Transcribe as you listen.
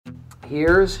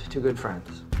Here's to good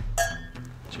friends.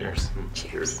 Cheers.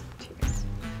 Cheers.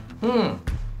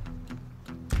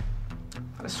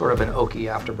 That's sort of an oaky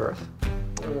afterbirth.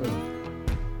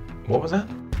 What was that?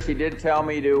 She did tell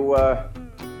me to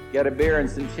get a beer and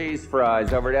some cheese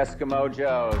fries over at Eskimo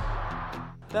Joe's.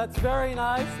 That's very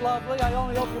nice, lovely. I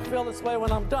only hope you feel this way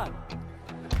when I'm done.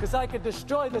 Because I could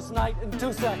destroy this night in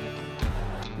 2 seconds.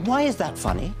 Why is that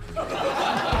funny?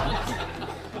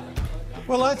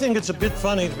 Well, I think it's a bit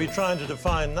funny to be trying to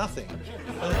define nothing.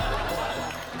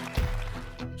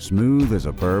 Smooth as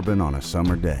a bourbon on a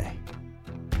summer day.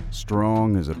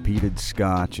 Strong as a peated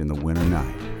scotch in the winter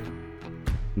night.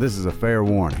 This is a fair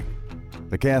warning.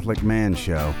 The Catholic Man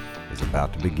Show is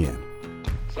about to begin.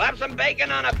 Slap some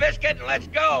bacon on a biscuit and let's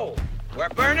go. We're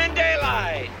burning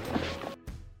daylight.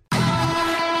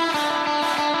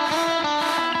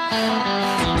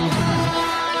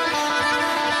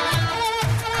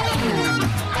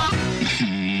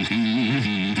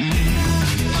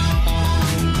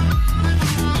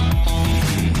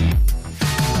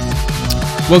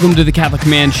 Welcome to the Catholic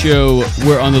Man Show.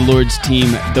 We're on the Lord's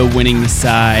team, the winning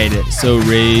side. So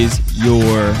raise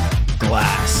your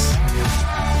glass.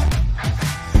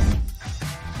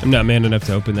 I'm not man enough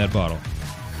to open that bottle.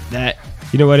 That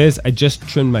You know what it is? I just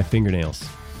trimmed my fingernails.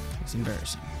 is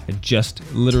embarrassing. I just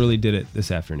literally did it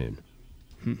this afternoon.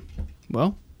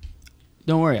 Well,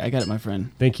 don't worry. I got it, my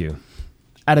friend. Thank you.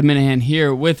 Adam Minahan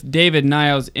here with David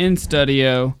Niles in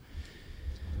studio.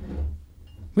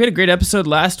 We had a great episode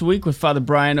last week with Father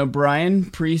Brian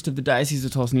O'Brien, priest of the Diocese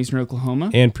of Tulsa and Eastern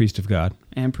Oklahoma. And priest of God.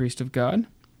 And priest of God.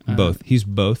 Both. He's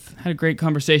both. Had a great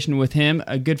conversation with him,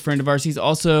 a good friend of ours. He's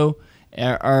also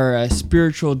our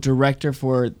spiritual director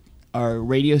for our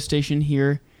radio station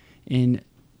here in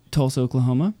Tulsa,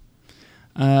 Oklahoma.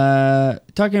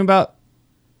 Talking about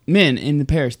men in the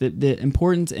parish, the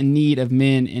importance and need of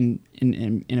men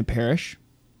in a parish.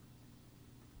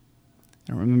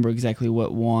 I don't remember exactly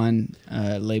what Juan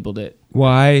labeled it.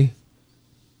 Why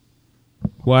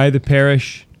the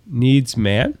parish needs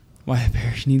man? Why the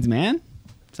parish needs man?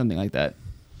 Something like that.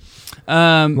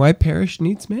 Why parish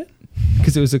needs man?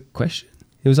 Because it was a question.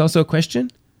 It was also a question?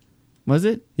 Was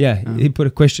it? Yeah, he put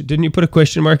a question. Didn't you put a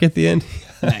question mark at the end?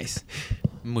 Nice.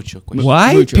 Mucho question.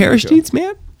 Why parish needs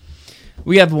man?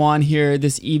 We have Juan here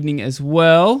this evening as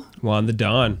well. Juan the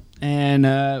Don.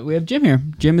 And we have Jim here.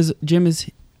 Jim is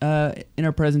in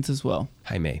our presence as well.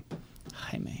 Hi, May.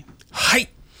 Hi, May. Hi.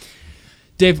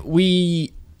 Dave,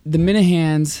 the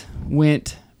Minahans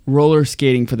went roller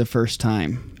skating for the first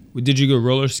time. Did you go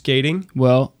roller skating?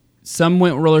 Well, some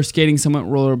went roller skating, some went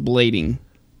roller blading.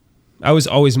 I was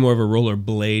always more of a roller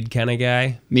blade kind of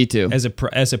guy. Me too. As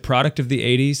a product of the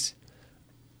 80s,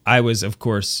 I was, of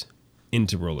course,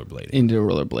 into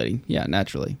rollerblading. Yeah,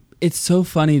 naturally. It's so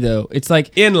funny, though. It's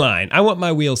like... Inline. I want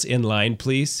my wheels inline,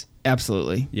 please.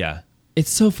 Absolutely. Yeah. It's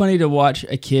so funny to watch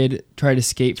a kid try to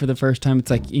skate for the first time.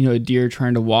 It's like, a deer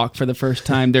trying to walk for the first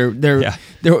time. Their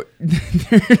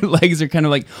legs are kind of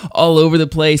like all over the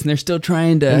place, and they're still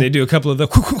trying to... And they do a couple of the...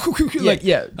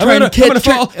 I'm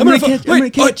gonna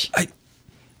catch.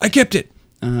 I kept it.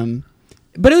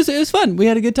 But it was fun. We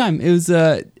had a good time. It was...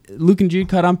 Luke and Jude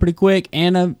caught on pretty quick.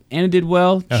 Anna did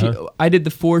well. I did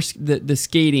the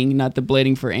skating, not the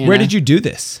blading for Anna. Where did you do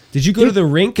this? Did you go to the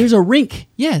rink? There's a rink.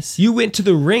 Yes. You went to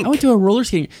the rink. I went to a roller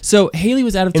skating. So Haley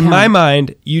was out of town. In my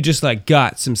mind, you just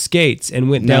got some skates and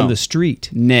went down the street.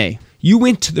 Nay. You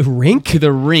went to the rink? To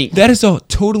the rink. That is a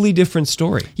totally different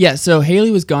story. Yeah. So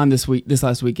Haley was gone this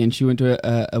last weekend. She went to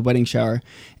a wedding shower,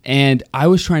 and I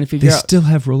was trying to figure out. They still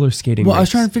have roller skating. Well, rinks. I was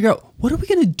trying to figure out what are we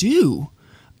gonna do.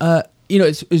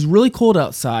 It's really cold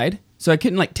outside, so I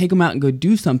couldn't take them out and go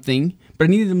do something, but I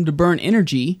needed them to burn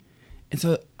energy. And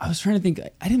so I was trying to think,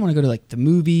 I didn't want to go to the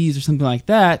movies or something like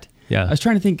that. Yeah. I was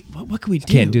trying to think, what could we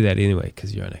do? Can't do that anyway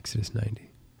because you're on Exodus 90.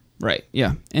 Right,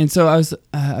 yeah. And so I was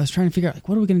trying to figure out,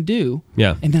 what are we going to do?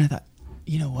 Yeah. And then I thought,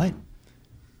 you know what?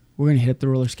 We're going to hit up the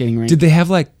roller skating rink. Did they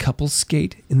have couples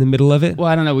skate in the middle of it? Well,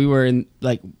 I don't know. We were in,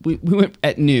 we went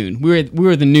at noon. We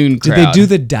were the noon crowd. Did they do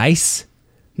the dice?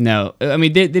 No, I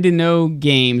mean, they didn't know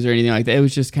games or anything like that. It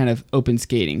was just kind of open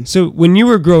skating. So when you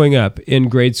were growing up in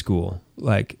grade school,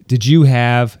 did you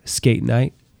have skate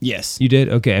night? Yes. You did?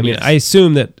 Okay. I mean, yes. I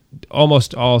assume that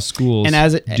almost all schools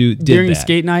did during that.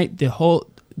 skate night,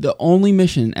 the only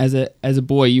mission as a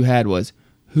boy you had was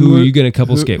who are you going to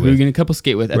couple skate with? Who are you going to couple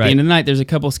skate with? At the end of the night, there's a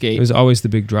couple skate. It was always the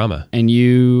big drama. And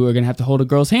you are going to have to hold a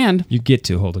girl's hand. You get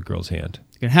to hold a girl's hand.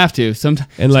 You're going to have to.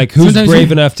 And who's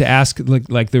brave enough to ask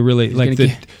the really,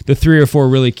 the 3 or 4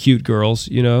 really cute girls,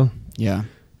 Yeah.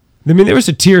 I mean, there was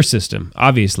a tier system,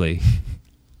 obviously.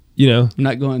 I'm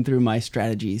not going through my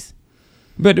strategies.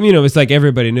 But it's like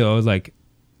everybody knew. It was like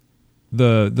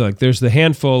there's the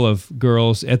handful of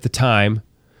girls at the time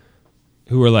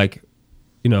who were like,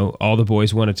 all the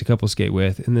boys wanted to couple skate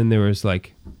with, and then there was a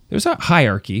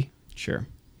hierarchy. Sure.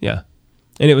 Yeah.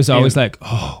 And it was always like,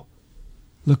 oh,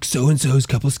 look, so and so's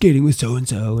couple skating with so and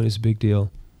so, and it's a big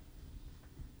deal.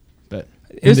 But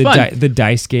it was fun. The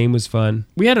dice game was fun.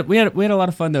 We had a lot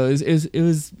of fun though. It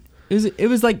was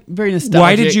like very nostalgic.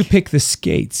 Why did you pick the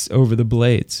skates over the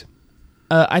blades?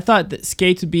 I thought that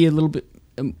skates would be a little bit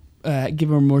give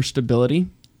her more stability,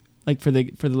 like for the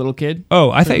little kid.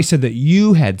 Oh, I thought you said that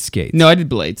you had skates. No, I did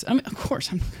blades. I mean, of course.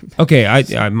 Okay,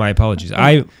 I my apologies.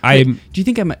 Do you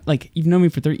think I'm like, you've known me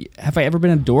for 30? Have I ever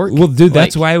been a dork? Well, dude,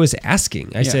 that's why I was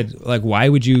asking. I said, why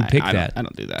would you pick that? I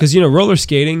don't do that because roller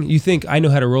skating. You think I know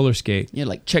how to roller skate? Yeah,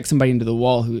 like check somebody into the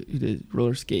wall who did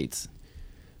roller skates.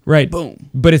 Right.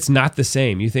 Boom. But it's not the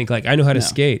same. You think like I know how to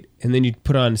skate, and then you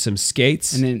put on some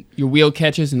skates, and then your wheel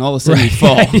catches, and all of a sudden you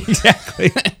fall.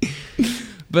 Exactly.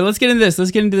 But let's get into this. Let's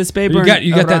get into the Speyburn.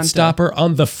 You got that stopper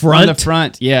on the front. On the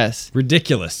front, yes.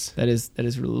 Ridiculous. That is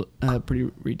pretty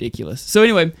ridiculous. So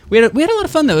anyway, we had a lot of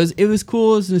fun though. It was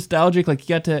cool. It was nostalgic. Like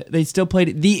they still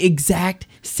played the exact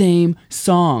same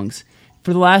songs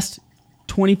for the last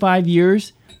 25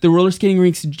 years. The roller skating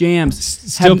rinks jams.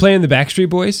 Still playing the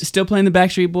Backstreet Boys? Still playing the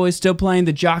Backstreet Boys. Still playing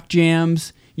the Jock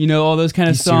Jams. All those kind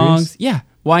of songs. Serious? Yeah.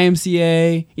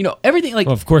 YMCA. Everything like.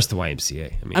 Well, of course the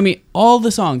YMCA. I mean, all the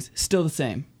songs still the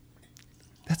same.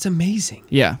 That's amazing.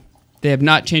 Yeah. They have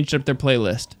not changed up their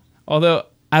playlist. Although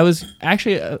I was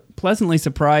actually pleasantly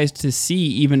surprised to see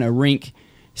even a rink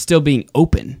still being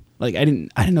open. Like I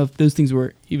didn't know if those things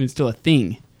were even still a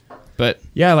thing. But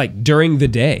yeah, like during the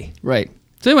day. Right.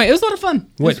 So anyway, it was a lot of fun.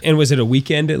 Was it a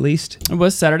weekend at least? It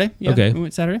was Saturday. Yeah, okay. We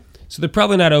went Saturday. So they're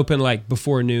probably not open like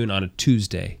before noon on a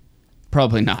Tuesday.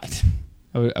 Probably not.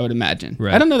 I would imagine.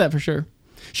 Right. I don't know that for sure.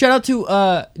 Shout out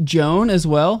to Joan as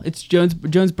well. It's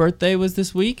Joan's birthday was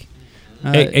this week.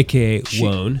 AKA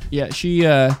Wone. Yeah, she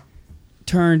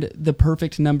turned the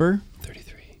perfect number.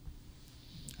 33.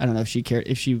 I don't know if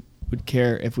she would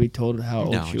care if we told her how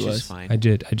old she was. No, she's fine. I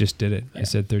just did it. Yeah. I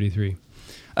said 33.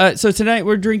 So tonight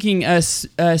we're drinking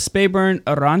Speyburn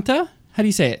Aranta. How do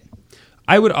you say it?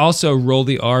 I would also roll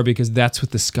the R because that's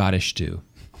what the Scottish do.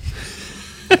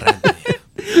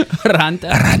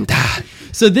 Aranta.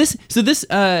 So this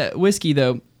whiskey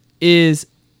though is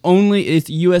it's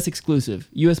U.S. exclusive,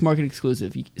 U.S. market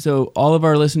exclusive. So all of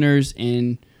our listeners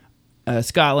in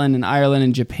Scotland and Ireland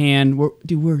and Japan,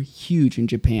 we're huge in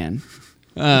Japan.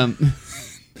 We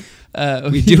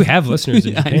do have listeners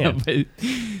in Japan. I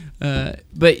know,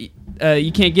 but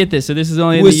you can't get this. So this is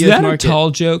only in was the U.S. that market. A tall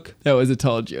joke? That was a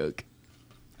tall joke.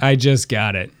 I just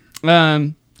got it.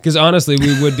 Because honestly,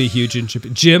 we would be huge in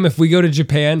Japan. Jim, if we go to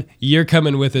Japan, you're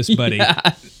coming with us, buddy.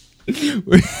 Yeah.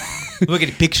 We'll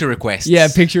get picture requests. Yeah,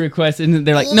 picture requests, and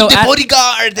they're like, "No, the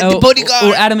bodyguard, the bodyguard."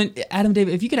 Or Adam,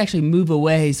 David, if you could actually move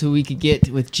away so we could get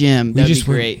with Jim, that'd be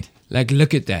great. Like,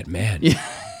 look at that man. Yeah.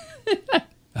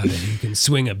 I bet he can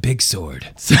swing a big sword.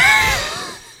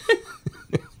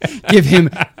 Give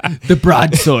him the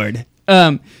broadsword.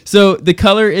 So the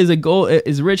color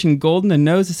is rich and golden. The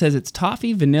nose, it says it's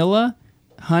toffee, vanilla,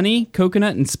 honey,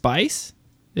 coconut, and spice.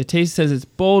 The taste says it's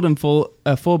bold and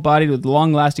full-bodied with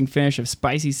long-lasting finish of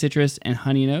spicy citrus and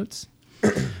honey notes.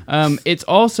 It's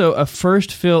also a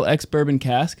first fill ex-bourbon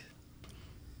cask.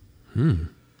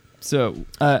 So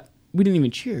we didn't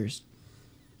even cheers.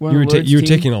 You were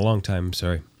taking a long time. I'm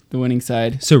sorry. The winning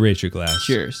side. So raise your glass.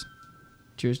 Cheers.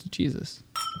 Cheers to Jesus.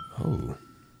 Oh.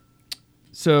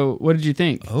 So what did you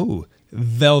think? Oh,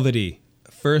 velvety.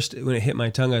 First, when it hit my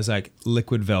tongue, I was like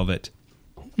liquid velvet.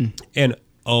 And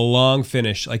a long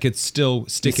finish, like it's still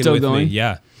sticking with going? me.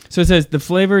 Yeah. So it says the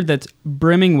flavor that's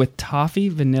brimming with toffee,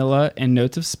 vanilla, and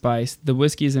notes of spice. The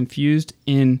whiskey is infused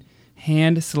in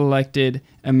hand-selected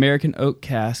American oak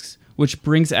casks, which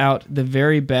brings out the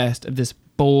very best of this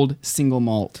bold single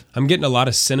malt. I'm getting a lot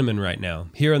of cinnamon right now.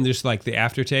 Here on just like the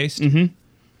aftertaste. Mm-hmm.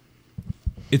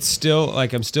 It's still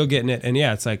like I'm still getting it, and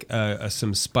yeah, it's like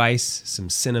some spice, some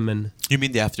cinnamon. You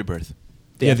mean the afterbirth?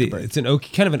 It's an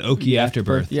oaky, kind of an oaky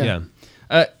afterbirth. Yeah.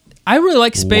 I really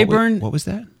like Speyburn. What was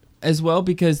that? As well,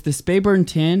 because the Speyburn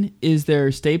 10 is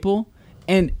their staple,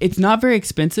 and it's not very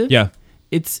expensive. Yeah.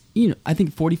 It's, I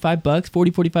think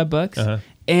 $45, Uh-huh.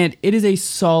 And it is a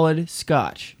solid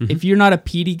scotch. Mm-hmm. If you're not a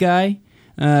peaty guy,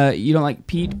 you don't like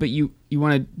peat, but you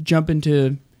want to jump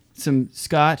into some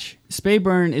scotch,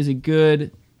 Speyburn is a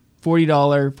good $40,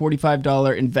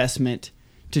 $45 investment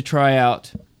to try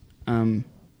out.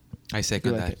 I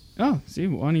second that. Oh, see,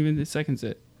 one even seconds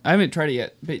it. I haven't tried it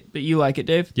yet, but you like it,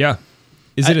 Dave? Yeah.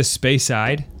 Is it a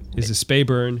Speyside? is a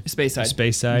Speyburn. Speyside.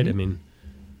 Speyside. I mean,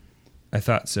 I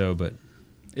thought so, but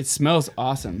It smells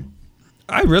awesome.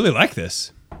 I really like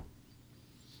this.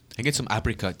 I get some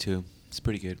apricot too. It's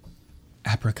pretty good.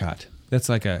 Apricot. That's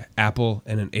like a apple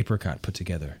and an apricot put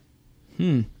together.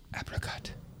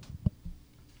 Apricot.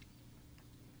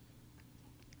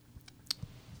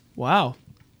 Wow.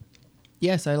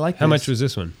 Yes, I like How this. much was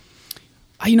this one?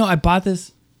 I bought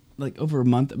this like over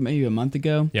maybe a month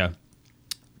ago. Yeah.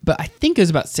 But I think it was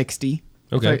about 60.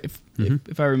 Okay.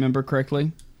 If I remember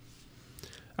correctly.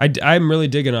 I'm really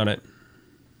digging on it.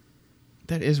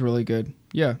 That is really good.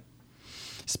 Yeah.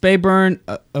 Speyburn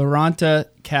Aranta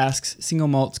Casks Single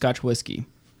Malt Scotch Whiskey.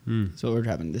 That's what we're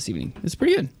having this evening. It's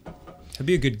pretty good. That'd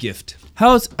be a good gift.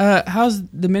 How's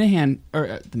the Minahan, I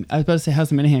was about to say how's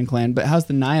the Minahan clan, but how's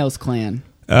the Niles clan?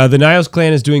 The Niles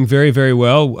clan is doing very, very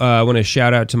well. I want to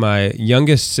shout out to my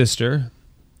youngest sister,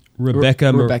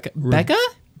 Rebecca.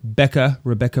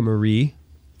 Rebecca Marie,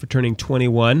 for turning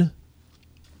 21.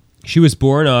 She was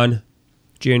born on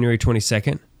January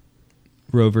 22nd,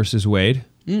 Roe versus Wade.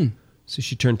 So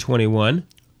she turned 21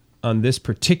 on this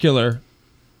particular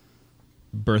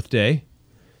birthday.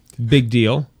 Big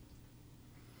deal.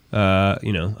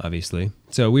 Obviously.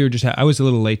 So we were I was a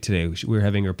little late today. We were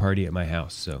having her party at my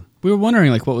house. So we were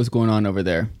wondering what was going on over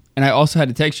there. And I also had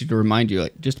to text you to remind you,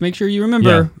 just make sure you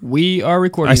remember we are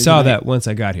recording. I saw that once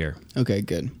I got here. Okay,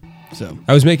 good. So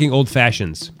I was making old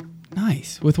fashions.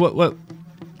 Nice. With what do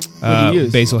you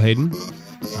use? Basil Hayden.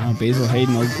 Oh, Basil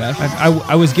Hayden old fashioned.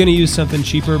 I was gonna use something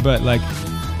cheaper, but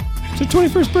it's her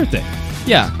 21st birthday.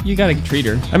 Yeah, you gotta treat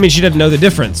her. I mean, she doesn't know the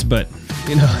difference, but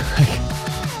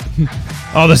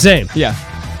all the same. Yeah.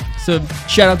 So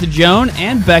shout out to Joan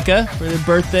and Becca for their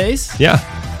birthdays. Yeah.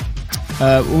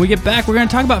 When we get back, we're going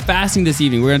to talk about fasting this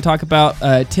evening. We're going to talk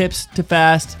about tips to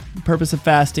fast, the purpose of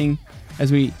fasting,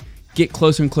 as we get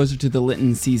closer and closer to the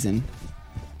Lenten season.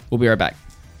 We'll be right back.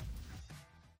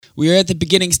 We are at the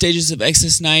beginning stages of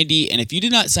Exodus 90, and if you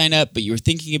did not sign up, but you were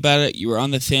thinking about it, you were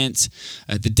on the fence,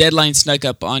 the deadline snuck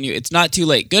up on you, it's not too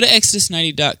late. Go to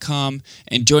exodus90.com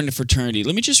and join the fraternity.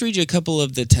 Let me just read you a couple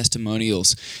of the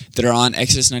testimonials that are on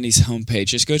Exodus 90's homepage.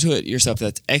 Just go to it yourself.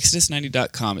 That's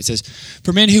exodus90.com. It says,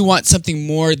 for men who want something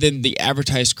more than the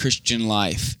advertised Christian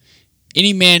life,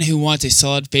 any man who wants a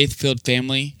solid, faith-filled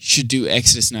family should do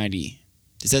Exodus 90.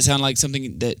 Does that sound like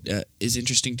something that is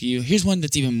interesting to you? Here's one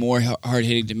that's even more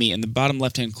hard-hitting to me. In the bottom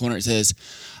left-hand corner, it says,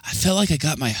 I felt like I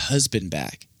got my husband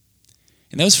back.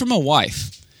 And that was from a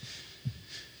wife.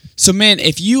 So, man,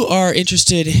 if you are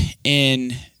interested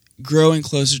in growing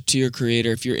closer to your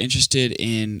Creator, if you're interested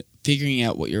in figuring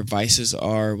out what your vices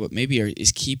are, what maybe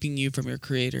is keeping you from your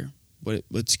Creator,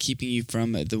 what's keeping you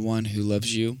from the one who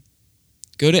loves you,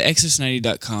 go to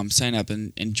exodus90.com, sign up,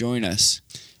 and join us.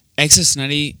 Exodus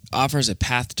 90 offers a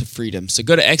path to freedom. So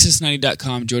go to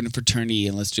exodus90.com, join the fraternity,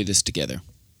 and let's do this together.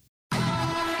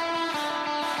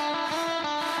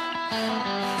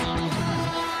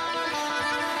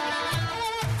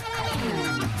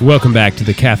 Welcome back to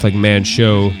the Catholic Man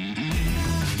Show.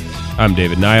 I'm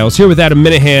David Niles, here with Adam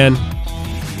Minahan.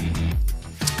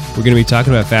 We're going to be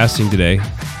talking about fasting today.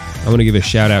 I want to give a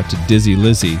shout out to Dizzy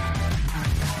Lizzy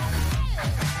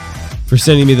for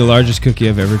sending me the largest cookie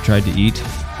I've ever tried to eat.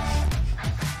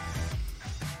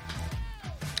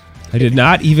 I did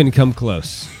not even come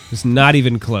close. It's not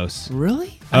even close.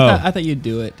 Really? I thought you'd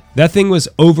do it. That thing was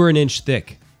over an inch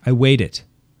thick. I weighed it.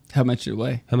 How much did it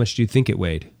weigh? How much do you think it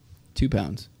weighed? 2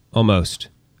 pounds. Almost.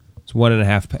 It's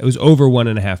 1.5. It was over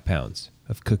 1.5 pounds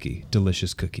of cookie.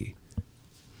 Delicious cookie.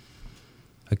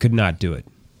 I could not do it.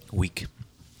 Weak.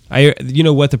 You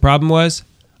know what the problem was?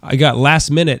 I got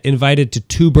last minute invited to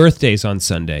 2 birthdays on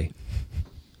Sunday.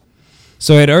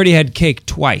 So I'd already had cake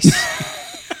twice.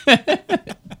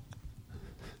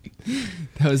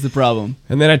 That was the problem.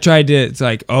 And then I tried to, it's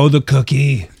like, the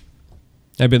cookie.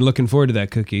 I've been looking forward to that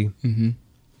cookie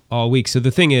all week. So the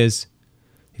thing is,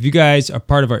 if you guys are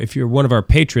if you're one of our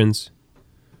patrons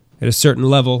at a certain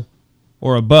level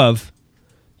or above,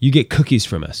 you get cookies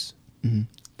from us. Mm-hmm.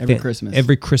 Every Christmas.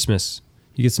 Every Christmas,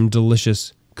 you get some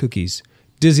delicious cookies.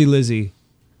 Dizzy Lizzy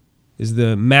is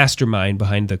the mastermind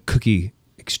behind the cookie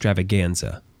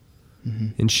extravaganza. Mm-hmm.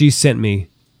 And she sent me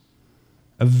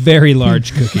a very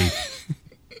large cookie.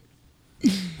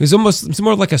 It's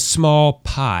more like a small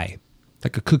pie,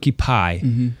 like a cookie pie.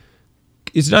 Mm-hmm.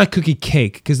 It's not a cookie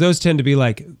cake, because those tend to be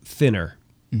thinner.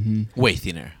 Mm-hmm. Way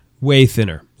thinner. Way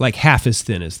thinner. Like half as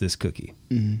thin as this cookie.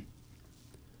 Mm-hmm.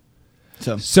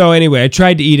 So anyway, I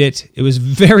tried to eat it. It was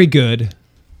very good.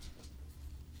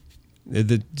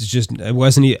 I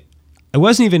wasn't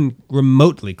even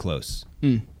remotely close.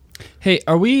 Hey,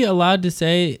 are we allowed to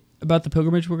say about the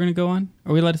pilgrimage we're going to go on?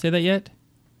 Are we allowed to say that yet?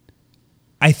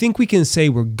 I think we can say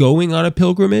we're going on a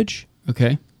pilgrimage,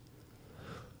 Okay.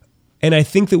 and I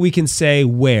think that we can say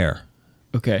where.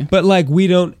 Okay. But like we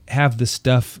don't have the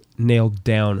stuff nailed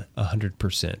down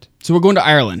 100%. So we're going to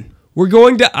Ireland. We're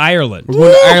going to Ireland. We're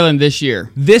going to Ireland this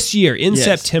year. This year in Yes.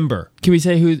 September. Can we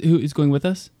say who is going with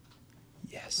us?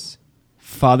 Yes.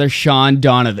 Father Sean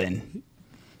Donovan.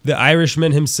 The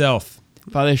Irishman himself.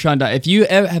 Father Sean Donovan. If you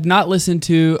have not listened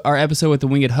to our episode with the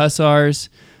Winged Hussars,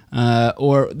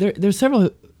 or there's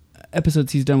several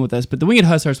episodes he's done with us, but the Winged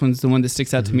Hussars one's the one that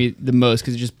sticks out to me the most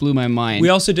because it just blew my mind. We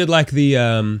also did like the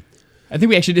I think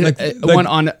we actually did one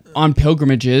on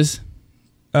pilgrimages.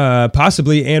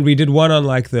 possibly, and we did one on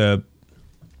like the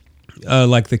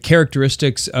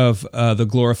characteristics of the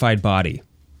glorified body.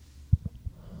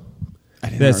 I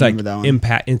didn't That's like remember that one.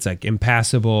 it's like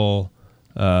impassible.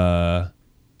 Remember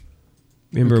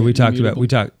Okay, we talked immutable.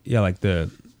 like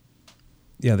the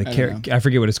don't know. I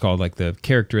forget what it's called, like the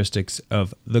characteristics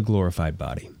of the glorified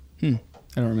body. I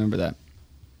don't remember that.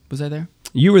 Was I there?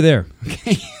 You were there.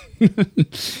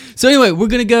 So anyway, we're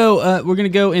gonna go. We're gonna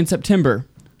go in September.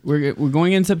 We're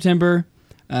going in September.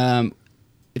 If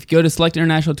you go to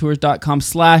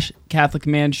selectinternationaltours.com/Catholic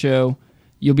Man Show,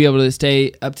 you'll be able to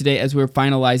stay up to date as we're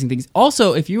finalizing things.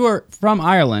 Also, if you are from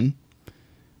Ireland,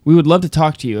 we would love to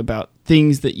talk to you about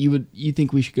things that you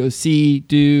think we should go see,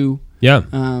 do. Yeah,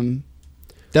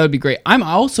 That would be great. I'm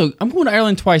going to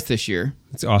Ireland twice this year.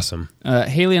 it's awesome.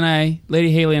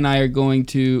 Lady Haley and I are going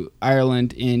to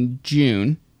Ireland in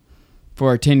June for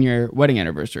our 10-year wedding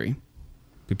anniversary.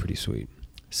 Be pretty sweet.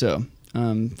 So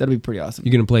that'll be pretty awesome.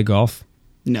 You gonna play golf,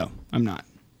 No, I'm not.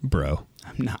 bro?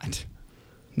 I'm not.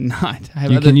 I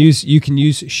have You can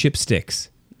use ship sticks.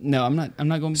 No, I'm not. I'm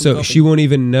not going. So golfing. she won't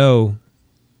even know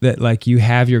that like you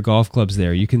have your golf clubs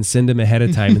there. You can send them ahead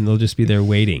of time and they'll just be there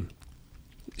waiting.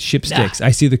 Ship sticks.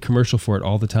 I see the commercial for it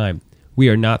all the time. We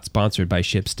are not sponsored by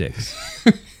Ship Sticks.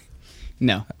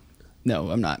 No,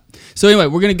 I'm not. So anyway,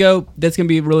 we're gonna go. That's gonna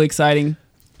be really exciting.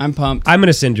 I'm pumped. I'm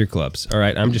gonna send your clubs. All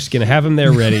right. I'm just gonna have them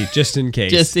there ready just in case.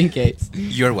 Just in case.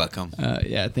 You're welcome.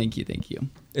 Yeah. Thank you.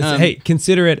 Hey,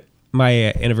 consider it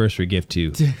my anniversary gift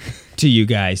to you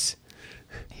guys.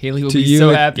 Haley will To be you, so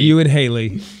and, happy. you and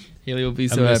Haley. Haley will be I'm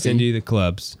so gonna happy. send you the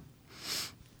clubs.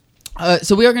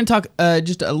 So we are going to talk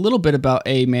just a little bit about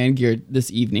a man gear this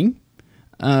evening.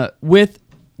 With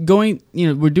going,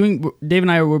 Dave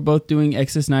and I we're both doing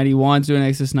Exodus 90. Juan's doing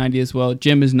Exodus 90 as well.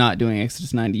 Jim is not doing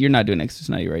Exodus 90. You're not doing Exodus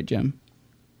 90, right, Jim?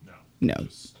 No.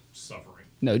 Just suffering.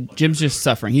 No, Jim's just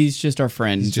suffering. He's just our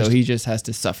friend, so just- he just has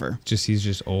to suffer. He's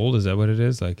just old. Is that what it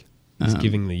is? Like he's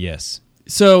giving the yes.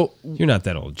 So You're not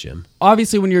that old, Jim.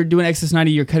 obviously when you're doing Exodus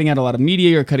 90, you're cutting out a lot of media,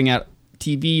 you're cutting out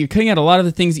TV, you're cutting out a lot of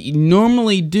the things that you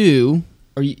normally do,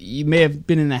 or you may have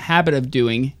been in the habit of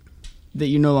doing, that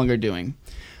you're no longer doing.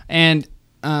 And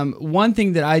one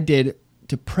thing that I did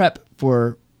to prep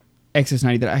for Exodus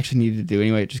 90 that I actually needed to do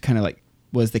anyway, it just kind of like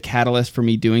was the catalyst for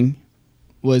me doing,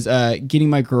 was getting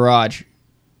my garage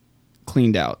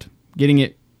cleaned out, getting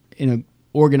it in an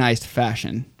organized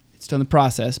fashion. It's still in the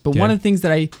process, but one of the things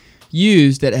that I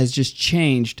used that has just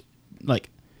changed, like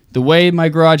the way my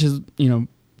garage is,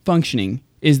 functioning,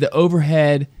 is the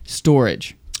overhead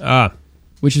storage,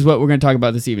 which is what we're going to talk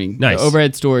about this evening. Nice. The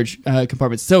overhead storage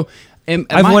compartments. So I've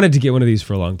wanted to get one of these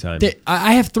for a long time.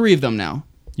 I have 3 of them now.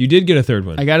 You did get a third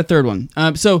one. I got a third one.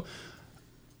 So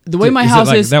the way my Is it house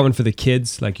like is, that one for the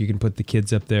kids, like you can put the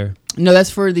kids up there. no, that's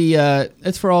for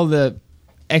all the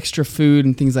extra food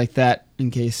and things like that in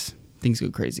case things go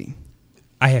crazy.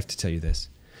 I have to tell you this.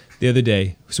 The other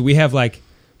day, so we have like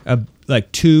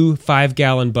 2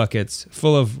 5-gallon buckets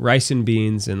full of rice and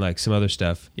beans and like some other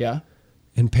stuff. Yeah.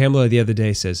 And Pamela the other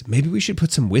day says, maybe we should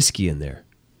put some whiskey in there.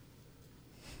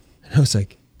 And I was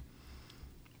like,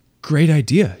 great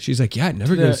idea. She's like, yeah, it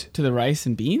never goes. To the rice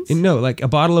and beans? And no, like a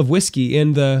bottle of whiskey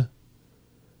in the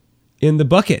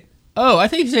bucket. Oh, I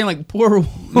think you're saying like pour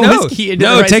whiskey into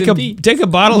the rice and beans. Take a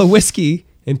bottle of whiskey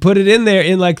and put it in there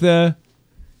in like the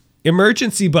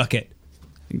emergency bucket.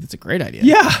 I think that's a great idea.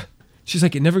 Yeah. She's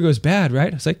like, it never goes bad,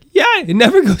 right? I was like, yeah, it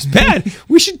never goes bad.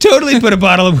 We should totally put a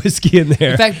bottle of whiskey in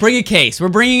there. In fact, bring a case. We're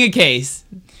bringing a case.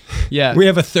 Yeah. We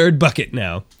have a third bucket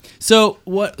now. So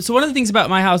one of the things about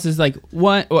my house is like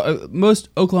most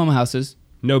Oklahoma houses,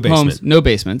 No basement. homes, no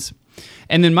basements,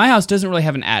 and then my house doesn't really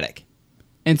have an attic,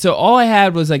 and so all I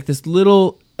had was like this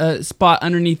little spot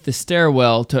underneath the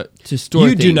stairwell to store.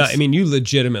 You do things. not. I mean, you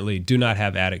legitimately do not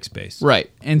have attic space, Right,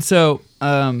 and so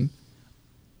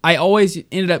I always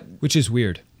ended up. which is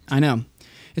weird. I know.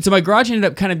 And so my garage ended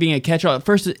up kind of being a catch-all. At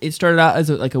first, it started out as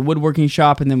like a woodworking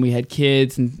shop, and then we had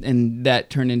kids, and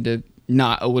that turned into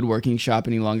not a woodworking shop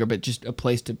any longer, but just a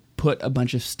place to put a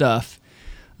bunch of stuff.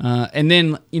 And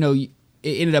then, it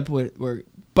ended up where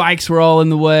bikes were all in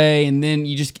the way, and then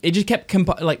it just kept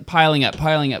piling up,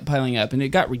 and it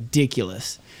got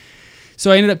ridiculous.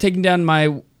 So I ended up taking down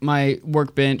my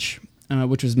workbench,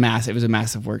 which was massive. It was a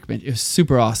massive workbench. It was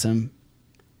super awesome,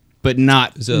 but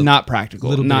not practical.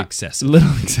 A little bit excessive. A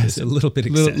little excessive. A little bit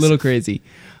excessive. Little crazy.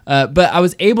 But I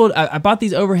was able. I bought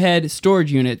these overhead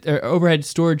storage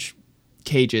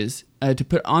cages to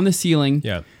put on the ceiling.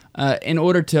 Yeah. In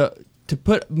order to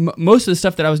put most of the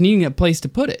stuff that I was needing a place to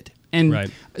put it.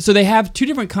 And so they have two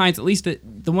different kinds, at least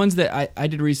the ones that I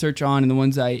did research on and the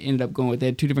ones I ended up going with. They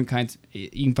had two different kinds. You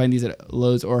can find these at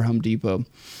Lowe's or Home Depot.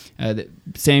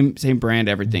 Same brand,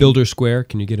 everything. Builder Square.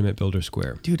 Can you get them at Builder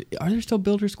Square? Dude, are there still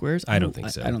Builder Squares? I don't think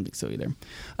so. I don't think so either.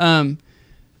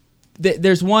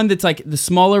 There's one that's like the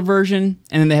smaller version,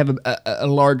 and then they have a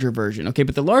larger version. Okay,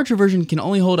 but the larger version can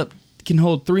only hold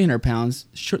 300 pounds.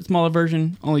 Smaller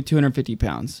version, only 250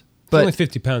 pounds. But it's only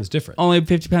 50 pounds different. Only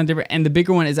 50 pounds different, and the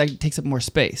bigger one takes up more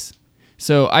space.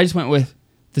 So I just went with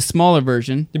the smaller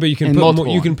version. Yeah, but you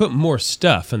can put more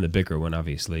stuff in the bigger one,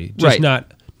 obviously, just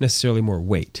not necessarily more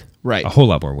weight. Right, a whole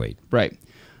lot more weight. Right.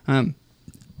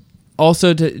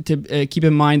 Also, to keep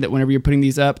in mind that whenever you're putting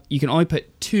these up, you can only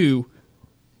put 2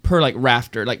 per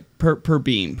rafter, per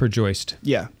beam, per joist.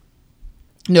 Yeah.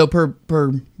 No, per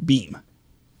beam.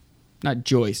 Not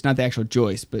joist, not the actual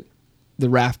joist, but the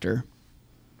rafter.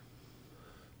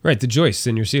 Right, the joists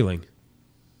in your ceiling.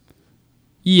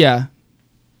 Yeah.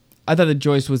 I thought the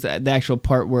joist was the actual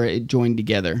part where it joined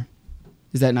together.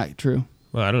 Is that not true?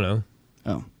 Well, I don't know.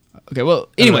 Oh. Okay, well,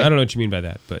 anyway. I don't know what you mean by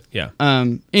that, but yeah.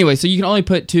 Anyway, so you can only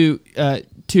put two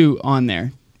on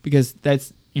there because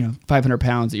that's, 500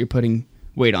 pounds that you're putting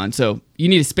weight on. So you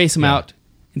need to space them out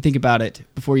and think about it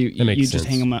before you just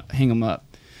hang them up.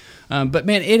 But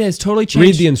man, it has totally changed.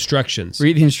 Read the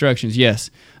instructions. Yes.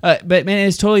 But man, it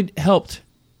has totally helped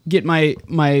get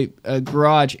my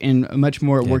garage in a much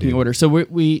more working order. So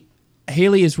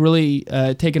Haley is really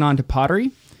taken on to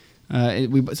pottery.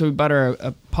 We bought her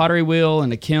a pottery wheel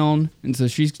and a kiln, and so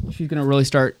she's gonna really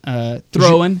start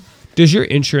throwing. Does your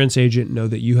insurance agent know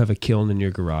that you have a kiln in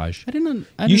your garage? I did not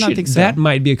think so. That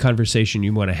might be a conversation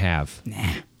you want to have.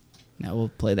 Nah, we'll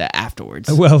play that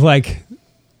afterwards. Well,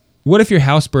 what if your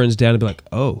house burns down and be like,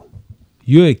 oh,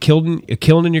 you had a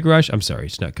kiln in your garage? I'm sorry,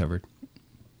 it's not covered.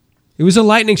 It was a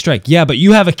lightning strike. Yeah, but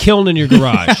you have a kiln in your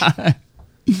garage.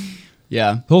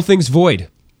 Yeah. The whole thing's void.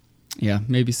 Yeah,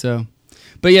 maybe so.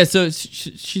 But yeah, so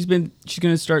she's going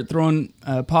to start throwing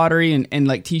pottery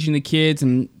and teaching the kids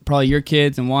and probably your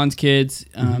kids and Juan's kids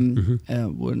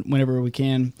whenever we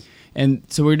can. And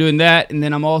so we're doing that. And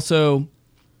then I'm also,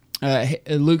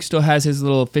 Luke still has his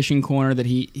little fishing corner that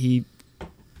he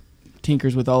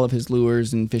tinkers with all of his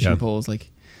lures and fishing poles like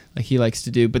he likes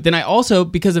to do. But then I also,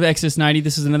 because of Exodus 90,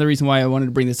 this is another reason why I wanted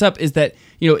to bring this up, is that,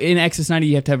 in Exodus 90,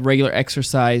 you have to have regular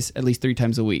exercise at least 3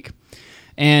 times a week.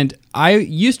 And I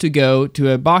used to go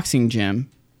to a boxing gym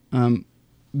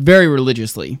very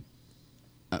religiously.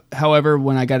 However,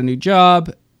 when I got a new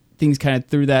job, things kind of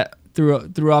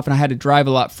threw off, and I had to drive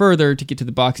a lot further to get to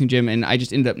the boxing gym, and I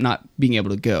just ended up not being able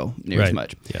to go near as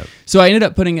much. Yeah. So I ended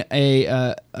up putting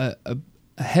a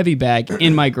heavy bag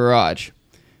in my garage,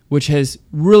 which has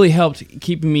really helped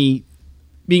keep me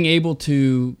being able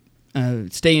to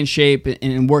stay in shape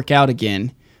and work out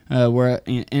again.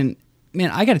 Man,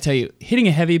 I got to tell you, hitting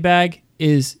a heavy bag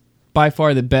is by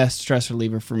far the best stress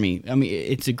reliever for me. I mean,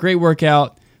 it's a great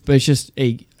workout, but it's just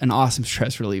an awesome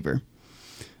stress reliever.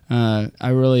 I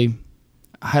really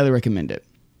highly recommend it.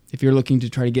 If you're looking to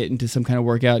try to get into some kind of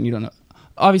workout and you don't know,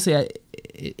 obviously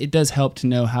it does help to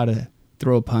know how to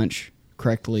throw a punch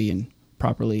correctly and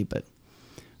properly, but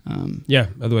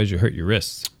otherwise you hurt your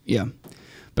wrists. Yeah.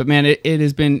 But man, it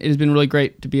has been really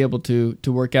great to be able to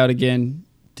work out again,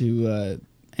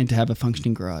 and to have a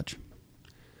functioning garage.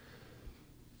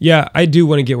 Yeah, I do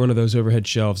want to get one of those overhead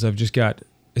shelves. I've just got,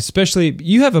 especially,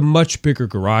 you have a much bigger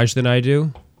garage than I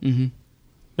do. Mm-hmm.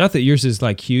 Not that yours is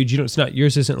huge. Yours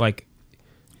isn't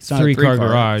it's not three-car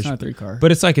garage. It's not a 3-car.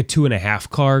 But it's like a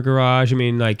 2.5-car garage. I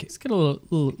mean, it's got a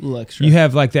little extra. You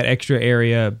have that extra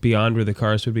area beyond where the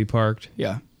cars would be parked.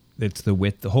 Yeah. It's the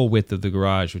whole width of the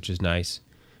garage, which is nice.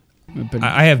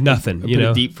 I have nothing, put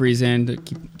a deep freeze in to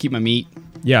keep my meat.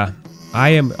 Yeah. I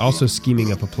am also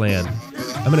scheming up a plan.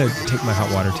 I'm going to take my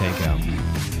hot water tank out.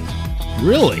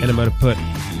 Really? And I'm going to put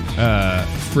a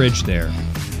fridge there,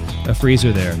 a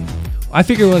freezer there. I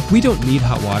figure, we don't need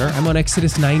hot water. I'm on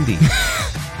Exodus 90.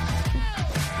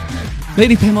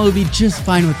 Lady Pamela would be just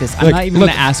fine with this. I'm not even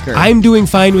going to ask her. I'm doing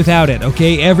fine without it,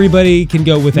 okay? Everybody can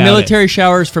go without Military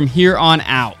showers from here on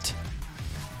out.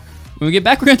 When we get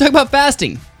back, we're going to talk about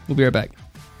fasting. We'll be right back.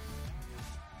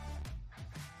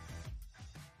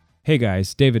 Hey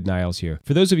guys, David Niles here.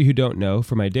 For those of you who don't know,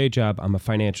 for my day job, I'm a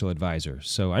financial advisor,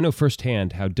 so I know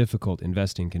firsthand how difficult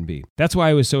investing can be. That's why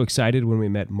I was so excited when we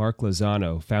met Mark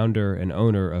Lozano, founder and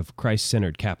owner of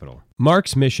Christ-Centered Capital.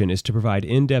 Mark's mission is to provide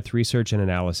in-depth research and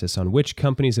analysis on which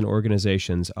companies and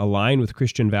organizations align with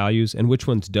Christian values and which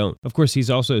ones don't. Of course, he's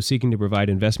also seeking to provide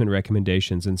investment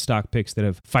recommendations and stock picks that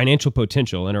have financial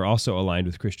potential and are also aligned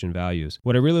with Christian values.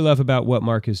 What I really love about what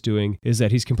Mark is doing is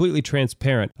that he's completely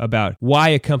transparent about why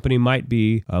a company might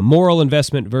be a moral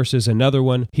investment versus another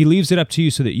one. He leaves it up to you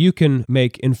so that you can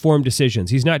make informed decisions.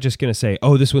 He's not just going to say,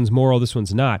 oh, this one's moral, this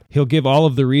one's not. He'll give all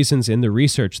of the reasons in the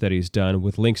research that he's done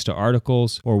with links to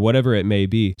articles or whatever it may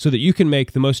be, so that you can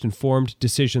make the most informed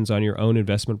decisions on your own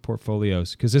investment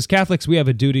portfolios. Because as Catholics, we have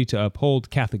a duty to uphold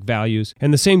Catholic values,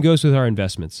 and the same goes with our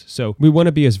investments. So we want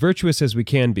to be as virtuous as we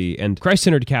can be, and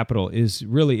Christ-Centered Capital is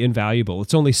really invaluable.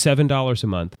 It's only $7 a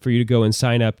month for you to go and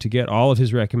sign up to get all of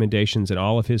his recommendations and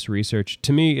all of his research.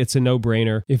 To me, it's a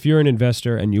no-brainer. If you're an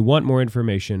investor and you want more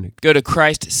information, go to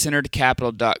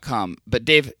ChristCenteredCapital.com. But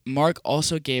Dave, Mark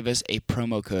also gave us a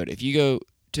promo code. If you go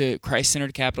to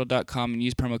ChristCenteredCapital.com and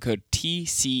use promo code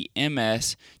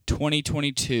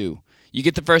TCMS2022, you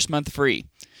get the first month free.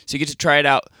 So you get to try it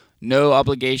out, no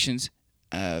obligations,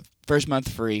 first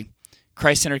month free,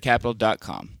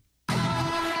 ChristCenteredCapital.com.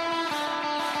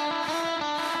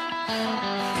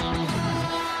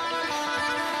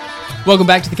 Welcome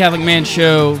back to the Catholic Man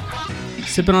Show.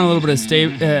 Sipping on a little bit of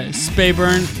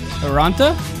Speyburn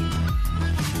Aranta.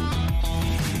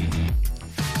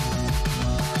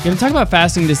 Going to talk about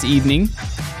fasting this evening.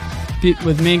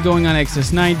 With me going on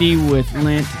Exodus 90, with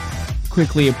Lent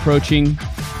quickly approaching,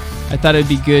 I thought it'd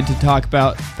be good to talk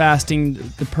about fasting,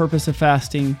 the purpose of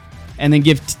fasting, and then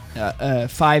give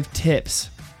 5 tips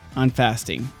on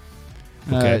fasting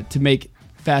to make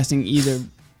fasting either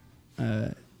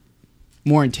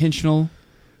more intentional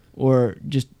or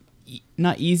just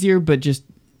not easier, but just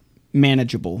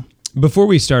manageable. Before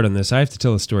we start on this, I have to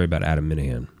tell a story about Adam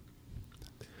Minahan.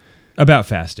 About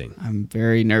fasting. I'm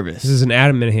very nervous. This is an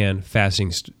Adam Minahan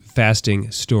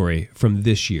fasting story from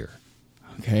this year.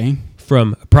 Okay.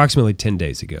 From approximately 10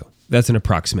 days ago. That's an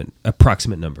approximate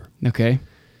number. Okay.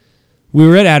 We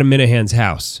were at Adam Minahan's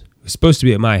house. It was supposed to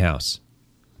be at my house,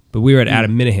 but we were at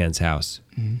Adam Minahan's house,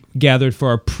 gathered for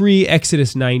our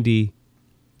pre-Exodus 90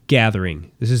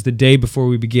 gathering. This is the day before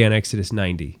we began Exodus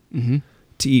 90,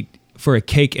 to eat for a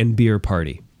cake and beer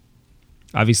party.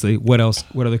 Obviously, what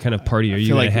other kind of party are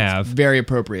you going to have? It's very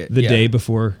appropriate. The day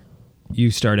before you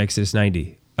start Exodus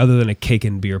 90, other than a cake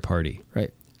and beer party.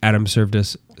 Right. Adam served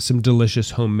us some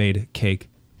delicious homemade cake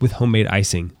with homemade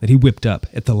icing that he whipped up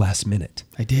at the last minute.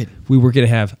 I did. We were going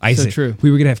to have icing. So true.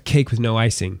 We were going to have cake with no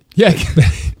icing. Yeah.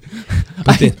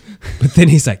 but then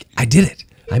he's like, I did it.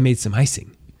 I made some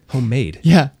icing. Homemade.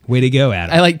 Yeah. Way to go,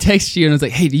 Adam. I texted you and I was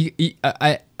like, hey,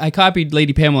 I copied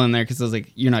Lady Pamela in there because I was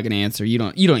like, you're not going to answer. You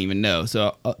don't even know.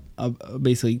 So I'll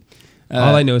basically...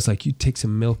 all I know is like you take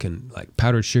some milk and like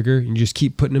powdered sugar and you just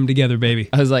keep putting them together, baby.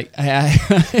 I was like, I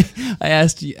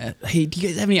asked you, hey, do you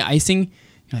guys have any icing?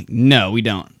 You're like, no, we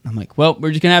don't. I'm like, well, we're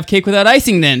just going to have cake without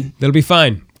icing then. That'll be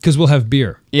fine because we'll have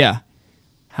beer. Yeah.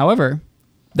 However,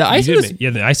 the icing was... Yeah,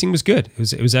 the icing was good.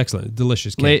 It was excellent.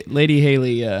 Delicious cake. Lady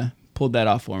Haley pulled that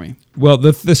off for me. Well,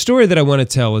 the story that I want to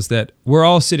tell is that we're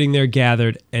all sitting there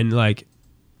gathered and like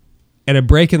at a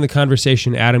break in the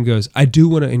conversation, Adam goes, I do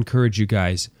want to encourage you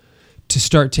guys to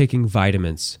start taking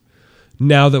vitamins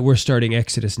now that we're starting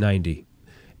Exodus 90.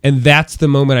 And that's the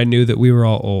moment I knew that we were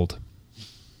all old.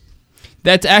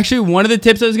 That's actually one of the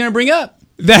tips I was going to bring up.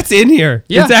 That's in here.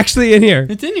 Yeah. It's actually in here.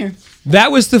 It's in here.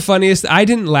 That was the funniest. I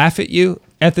didn't laugh at you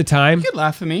at the time. You could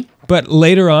laugh at me. But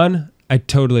later on, I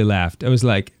totally laughed. I was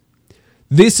like,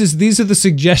 these are the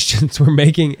suggestions we're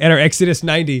making at our Exodus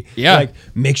 90. Yeah. Like,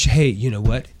 make sure, hey, you know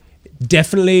what? You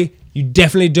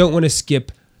definitely don't want to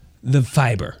skip the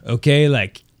fiber, okay?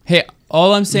 Like, hey,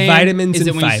 all I'm saying vitamins is that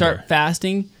and when you fiber. start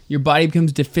fasting, your body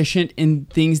becomes deficient in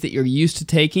things that you're used to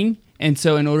taking. And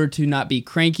so in order to not be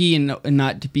cranky and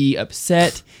not to be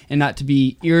upset and not to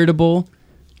be irritable,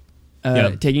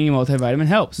 taking a multivitamin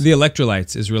helps. The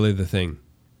electrolytes is really the thing.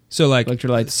 So like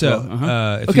electrolytes. So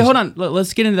okay, hold on.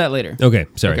 Let's get into that later. Okay,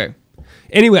 sorry. Okay.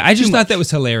 Anyway, I just thought that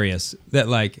was hilarious. That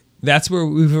like that's where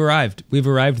we've arrived. We've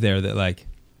arrived there. That like,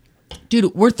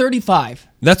 dude, we're 35.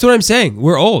 That's what I'm saying.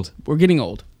 We're old. We're getting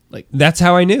old. Like that's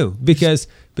how I knew because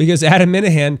Adam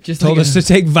Minahan just told us to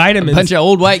take vitamins. A bunch of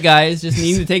old white guys just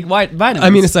need to take vitamins. I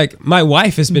mean, it's like my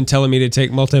wife has been telling me to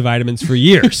take multivitamins for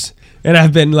years, and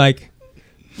I've been like,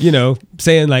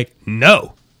 saying like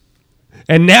no.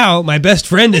 And now my best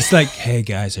friend is like, hey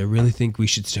guys, I really think we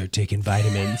should start taking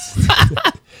vitamins.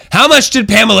 How much did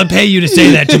Pamela pay you to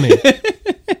say that to me?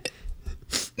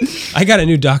 I got a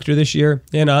new doctor this year,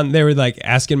 and they were like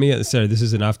asking me, sorry, this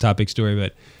is an off-topic story,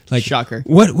 but like, Shocker.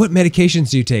 What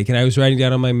medications do you take? And I was writing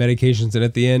down all my medications, and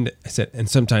at the end I said, and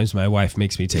sometimes my wife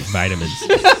makes me take vitamins.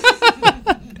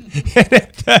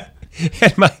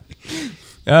 and my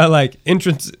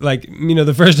entrance,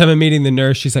 the first time I'm meeting the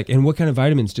nurse, she's like, and what kind of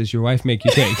vitamins does your wife make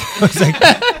you take? I was like,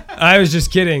 I was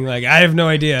just kidding. Like, I have no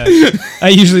idea. I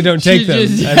usually don't take them.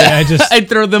 I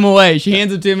throw them away. She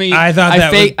hands them to me. I thought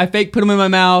I fake put them in my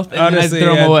mouth and honestly, then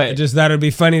I throw them away. I just thought it'd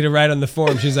be funny to write on the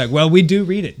form. She's like, well, we do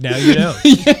read it. Now you know.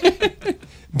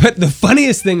 But the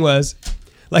funniest thing was,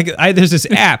 there's this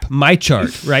app,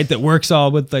 MyChart, right, that works all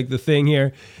with the thing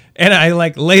here. And I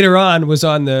later on was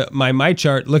on my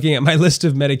MyChart looking at my list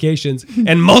of medications,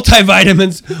 and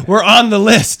multivitamins were on the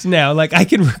list now. I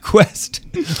can request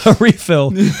a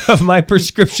refill of my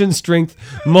prescription strength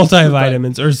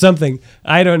multivitamins or something.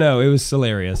 I don't know. It was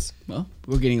hilarious. Well,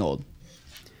 we're getting old.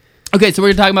 Okay, so we're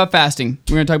going to talk about fasting.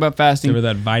 Remember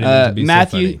that vitamin to be so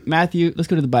funny. Matthew, let's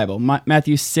go to the Bible.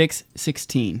 Matthew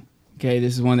 6:16. Okay,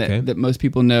 this is one that most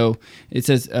people know. It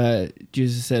says,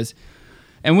 Jesus says,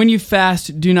 and when you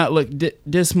fast, do not look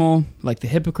dismal like the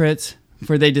hypocrites,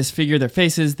 for they disfigure their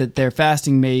faces, that their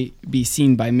fasting may be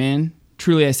seen by men.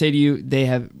 Truly I say to you, they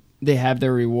have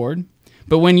their reward.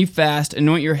 But when you fast,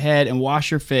 anoint your head and wash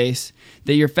your face,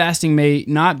 that your fasting may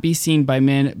not be seen by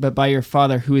men, but by your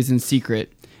Father who is in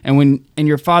secret. And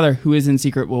your Father who is in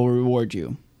secret will reward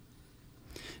you.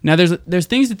 Now there's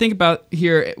things to think about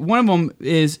here. One of them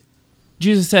is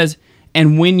Jesus says,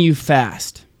 and when you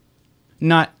fast,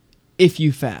 not if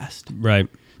you fast. Right.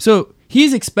 So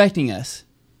he's expecting us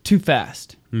to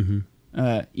fast. Mm-hmm.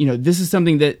 This is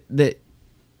something that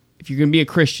if you're going to be a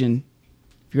Christian,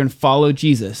 if you're going to follow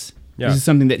Jesus, this is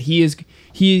something that he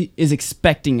is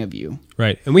expecting of you.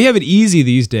 Right. And we have it easy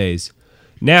these days.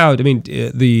 Now, I mean,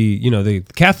 the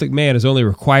Catholic man is only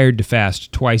required to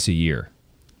fast twice a year.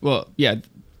 Well, yeah.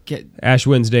 Ash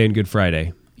Wednesday and Good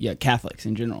Friday. Yeah, Catholics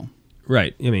in general.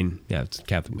 Right. I mean, yeah, it's a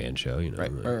Catholic man show,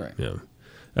 Right.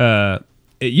 Yeah.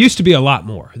 It used to be a lot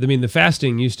more. I mean, the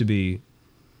fasting used to be,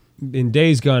 in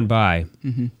days gone by,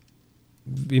 mm-hmm.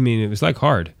 I mean, it was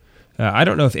hard. I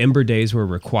don't know if Ember Days were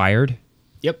required.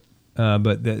 Yep.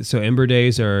 So Ember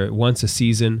Days are once a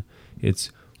season.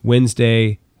 It's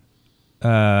Wednesday,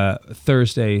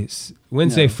 Thursday,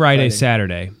 Friday,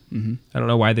 Saturday. Mm-hmm. I don't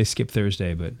know why they skip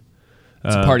Thursday, but...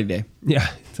 it's a party day. Yeah,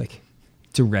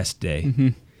 it's a rest day. Mm-hmm.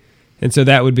 And so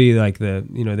that would be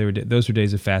those were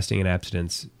days of fasting and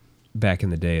abstinence back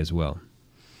in the day as well.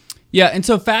 Yeah, and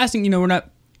so fasting, we're not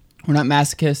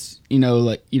masochists.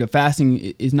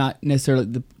 Fasting is not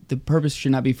necessarily the purpose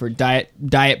should not be for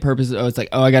diet purposes. Oh, it's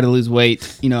I got to lose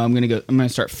weight. I'm gonna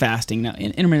start fasting now.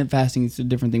 Intermittent fasting is a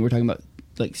different thing. We're talking about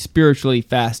spiritually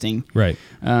fasting, right?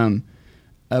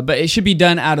 But it should be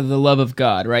done out of the love of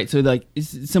God, right? So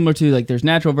it's similar to there's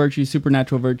natural virtues,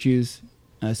 supernatural virtues.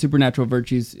 Supernatural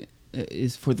virtues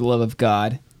is for the love of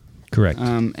God. Correct.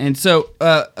 And so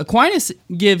Aquinas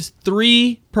gives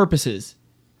 3 purposes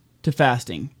to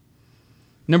fasting.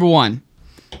 Number 1,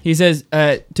 he says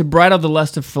to bridle the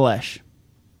lust of flesh.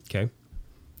 Okay.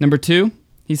 Number 2,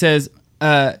 he says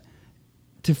to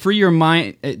free your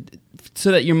mind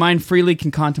so that your mind freely can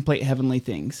contemplate heavenly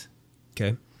things.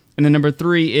 Okay. And then number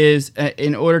 3 is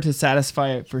in order to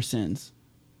satisfy it for sins.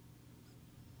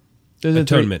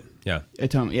 Atonement. Yeah.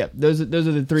 Atonement. Yeah. Those are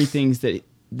the 3 things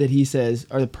that he says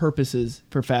are the purposes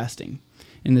for fasting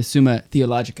in the Summa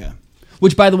Theologica.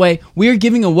 Which, by the way, we're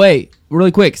giving away,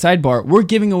 really quick, sidebar, we're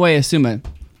giving away a Summa.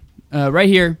 Right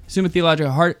here, Summa Theologica,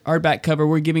 hardback cover,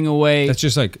 we're giving away... That's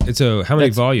just how many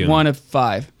volumes? 1 of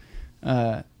 5.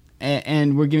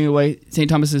 And we're giving away, St.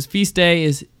 Thomas's feast day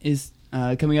is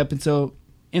coming up, and so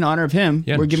in honor of him,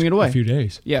 we're giving it away. A few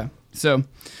days. Yeah. So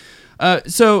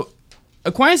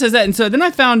Aquinas says that, and so then I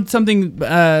found something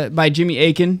by Jimmy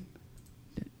Akin.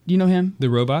 Do you know him? The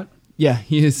robot? Yeah,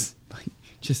 he is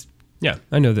just... Yeah,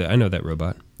 I know that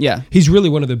robot. Yeah. He's really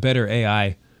one of the better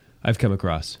AI I've come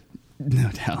across. No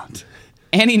doubt.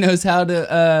 And he knows how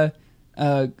to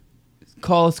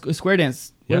call a square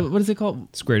dance. Yeah. What is it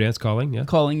called? Square dance calling, yeah.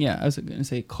 Calling, yeah. I was going to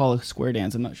say call a square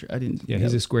dance. I'm not sure. I didn't... Yeah,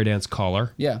 he's a square dance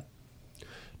caller. Yeah.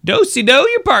 Do-si-do,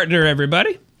 your partner,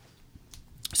 everybody.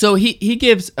 So he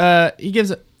gives 5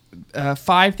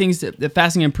 things that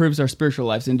fasting improves our spiritual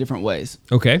lives in different ways.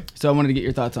 Okay. So I wanted to get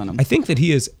your thoughts on them. I think that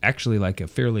he is actually a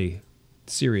fairly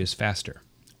serious faster.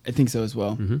 I think so as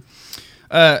well. Mm-hmm.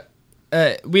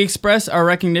 We express our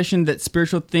recognition that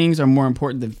spiritual things are more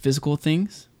important than physical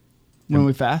things. when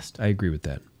we fast. I agree with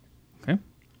that. Okay.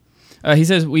 He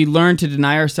says we learn to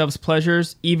deny ourselves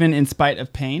pleasures even in spite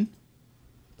of pain.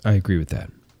 I agree with that.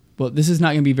 Well, this is not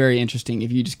going to be very interesting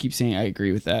if you just keep saying I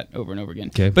agree with that over and over again.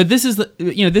 Okay. But this is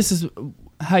this is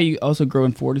how you also grow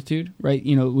in fortitude, right?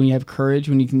 You know, when you have courage,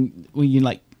 when you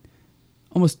like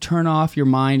almost turn off your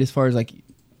mind as far as like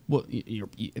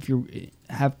if you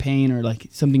have pain or like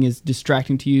something is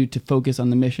distracting to you, to focus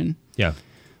on the mission. Yeah.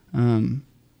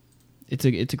 It's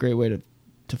a great way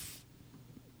to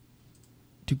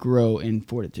grow in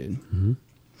fortitude. Mm-hmm.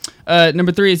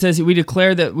 Number 3, it says we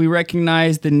declare that we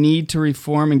recognize the need to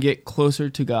reform and get closer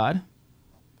to God.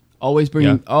 Always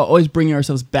bringing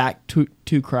ourselves back to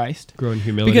Christ. Grow in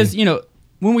humility. Because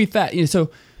when we so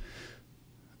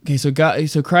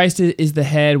Christ is the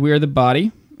head. We are the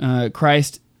body.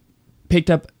 Christ picked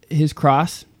up his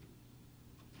cross,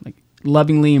 like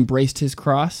lovingly embraced his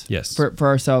cross. Yes. For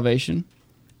our salvation,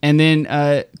 and then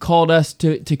called us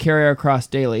to carry our cross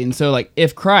daily. And so, like,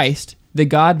 if Christ, the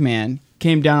God-man,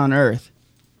 came down on earth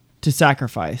to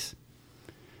sacrifice,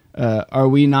 are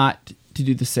we not to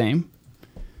do the same?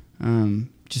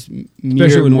 Just mere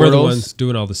especially when mortals. we're the ones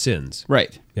doing all the sins.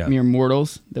 Right. Yeah. Mere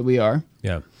mortals that we are.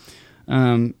 Yeah.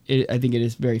 I think it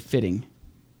is very fitting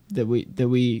that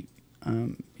we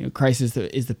Christ is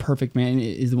the perfect man,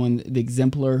 is the one, the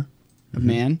exemplar of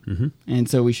man, and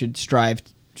so we should strive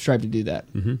to do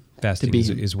that. Mm-hmm. Fasting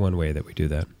is one way that we do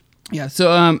that. Yeah.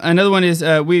 So another one is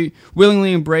we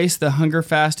willingly embrace the hunger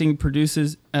fasting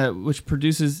which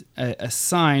produces a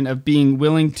sign of being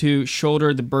willing to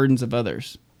shoulder the burdens of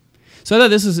others. So I thought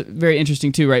this was very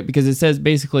interesting too, right? Because it says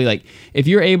basically like if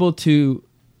you're able to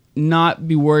not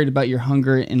be worried about your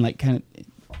hunger and like kind of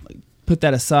put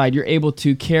that aside, you're able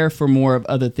to care for more of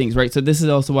other things, right? So this is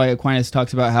also why Aquinas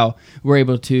talks about how we're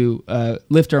able to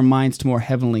lift our minds to more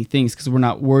heavenly things because we're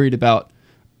not worried about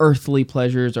earthly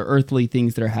pleasures or earthly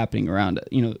things that are happening around it,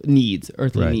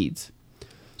 earthly needs.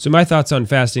 So my thoughts on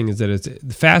fasting is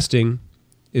that fasting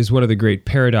is one of the great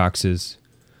paradoxes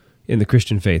in the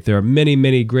Christian faith. There are many,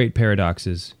 many great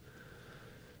paradoxes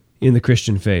in the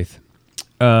Christian faith.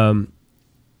 And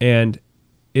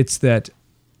it's that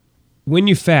when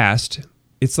you fast,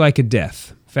 it's like a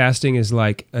death. Fasting is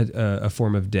like a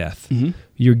form of death. Mm-hmm.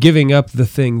 You're giving up the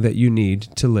thing that you need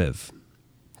to live.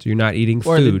 So you're not eating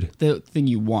food. Or the thing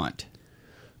you want.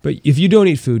 But if you don't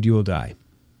eat food, you will die.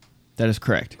 That is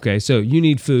correct. Okay, so you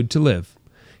need food to live.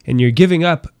 And you're giving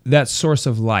up that source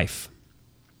of life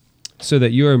so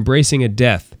that you're embracing a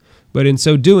death. But in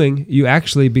so doing, you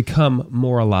actually become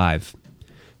more alive.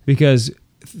 Because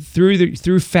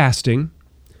through fasting,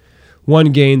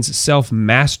 one gains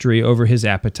self-mastery over his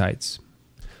appetites.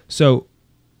 So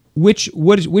which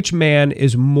man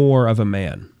is more of a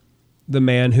man? The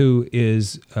man who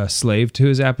is a slave to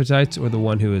his appetites or the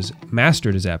one who has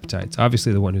mastered his appetites?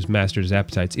 Obviously, the one who's mastered his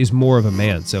appetites is more of a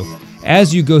man. So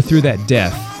as you go through that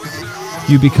death,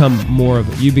 you become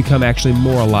actually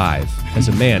more alive as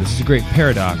a man. This is a great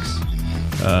paradox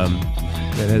that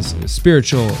has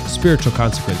spiritual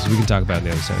consequences. We can talk about it on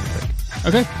the other side of the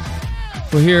break. Okay.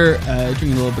 We're here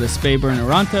drinking a little bit of Speyburn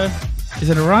Aranta. Is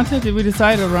it Aranta? Did we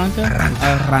decide Aranta?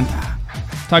 Aranta.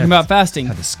 Talking about fasting.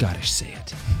 How the Scottish say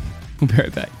it. We'll be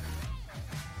right back.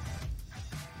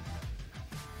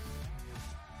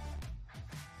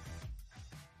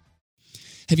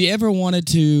 Have you ever wanted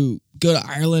to go to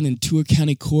Ireland and tour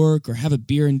County Cork or have a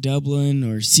beer in Dublin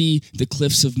or see the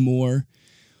cliffs of Moher?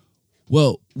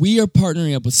 Well, we are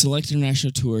partnering up with Select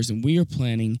International Tours and we are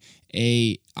planning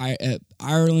a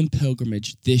Ireland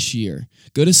pilgrimage this year.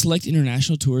 Go to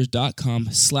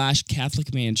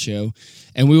selectinternationaltours.com/CatholicManShow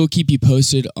and we will keep you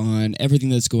posted on everything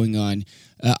that's going on.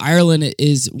 Ireland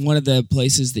is one of the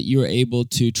places that you are able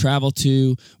to travel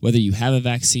to, whether you have a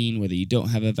vaccine, whether you don't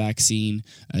have a vaccine.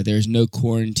 There's no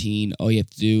quarantine. All you have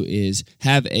to do is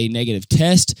have a negative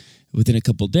test within a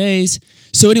couple days.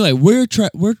 So anyway, we're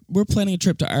planning a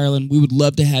trip to Ireland. We would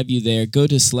love to have you there. Go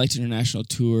to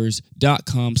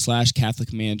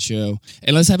selectinternationaltours.com/CatholicManShow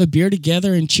and let's have a beer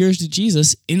together and cheers to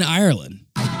Jesus in Ireland.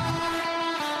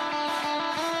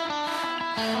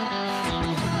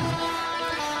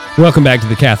 Welcome back to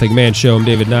the Catholic Man Show. I'm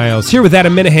David Niles here with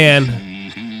Adam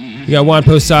Minahan. We got Juan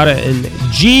Posada and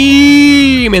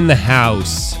Jim in the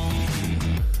house.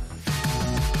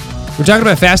 We're talking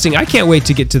about fasting. I can't wait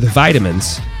to get to the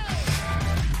vitamins.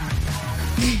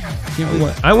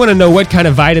 I want to know what kind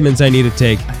of vitamins I need to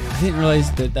take. I didn't realize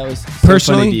that was so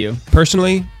funny to you.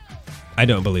 Personally, I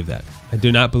don't believe that. I do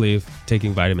not believe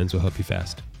taking vitamins will help you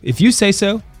fast. If you say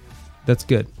so, that's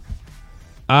good.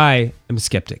 I am a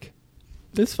skeptic.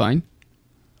 That's fine.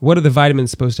 What are the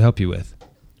vitamins supposed to help you with?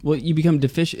 well, you become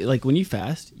deficient. Like when you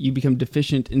fast, you become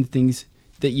deficient in things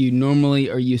that you normally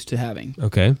are used to having.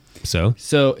 Okay. So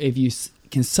if you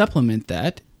can supplement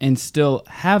that and still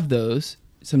have those,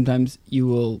 sometimes you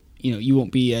will, you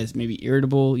won't be as maybe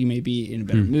irritable. You may be in a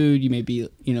better mood. You may be,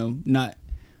 not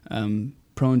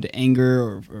prone to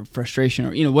anger or frustration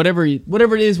or, whatever it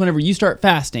is. Whenever you start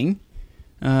fasting,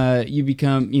 you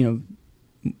become,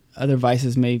 other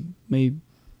vices may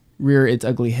rear its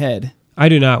ugly head. I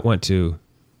do not want to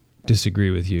disagree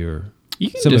with you or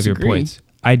some of your points.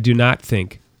 I do not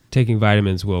think taking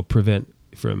vitamins will prevent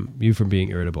you from being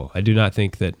irritable. I do not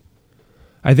think that.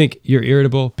 I think you're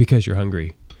irritable because you're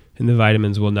hungry, and the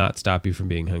vitamins will not stop you from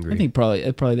being hungry. I think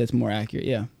probably that's more accurate.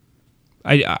 Yeah.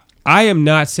 I am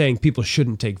not saying people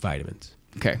shouldn't take vitamins.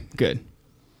 Okay, good.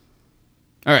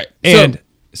 All right. And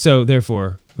so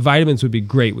therefore, vitamins would be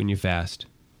great when you fast.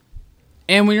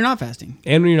 And when you're not fasting.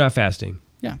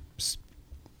 Yeah.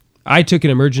 I took an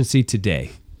emergency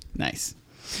today. Nice.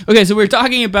 Okay, so we're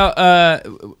talking about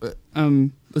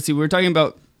let's see, we're talking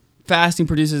about fasting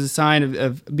produces a sign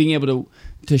of being able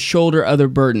to shoulder other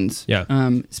burdens. Yeah.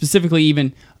 Specifically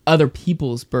even other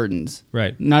people's burdens.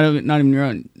 Right. Not even your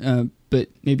own, but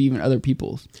maybe even other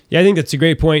people's. Yeah, I think that's a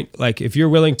great point. Like if you're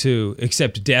willing to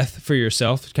accept death for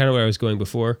yourself, kind of where I was going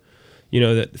before,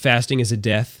 that fasting is a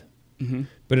death,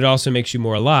 but it also makes you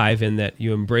more alive in that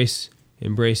you embrace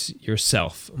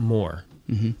yourself more.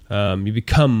 You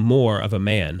become more of a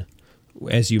man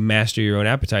as you master your own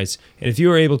appetites. And if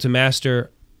you are able to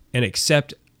master and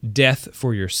accept death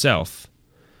for yourself,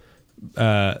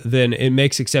 then it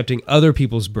makes accepting other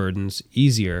people's burdens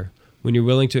easier when you're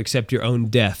willing to accept your own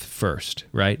death first,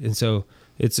 right? And so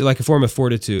it's like a form of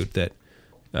fortitude that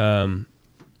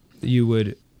you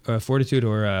would fortitude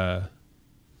or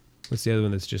what's the other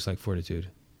one that's just like fortitude?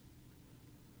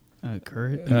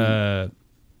 Courage.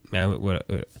 What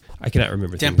I cannot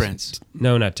remember. Temperance. Things.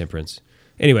 No, not temperance.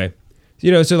 Anyway,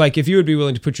 so like if you would be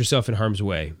willing to put yourself in harm's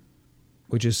way,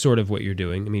 which is sort of what you're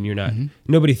doing. I mean, you're not.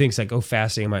 Nobody thinks like, oh,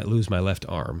 fasting, I might lose my left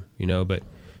arm, but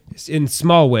in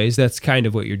small ways, that's kind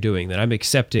of what you're doing. That I'm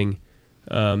accepting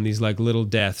these like little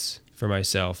deaths for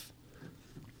myself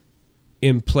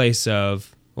in place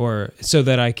of, or so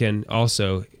that I can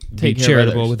also be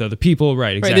charitable with other people.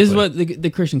 Right. Exactly. Right. This is what the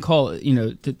Christian call,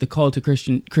 the call to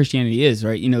Christianity is,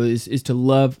 right? Is to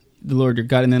love the Lord your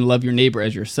God and then love your neighbor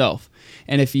as yourself.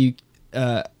 And if you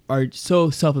are so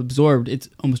self-absorbed, it's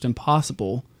almost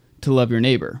impossible to love your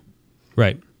neighbor.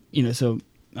 Right. So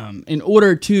in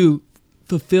order to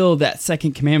fulfill that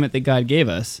second commandment that God gave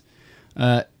us,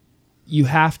 you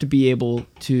have to be able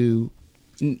to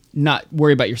not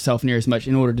worry about yourself near as much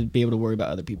in order to be able to worry about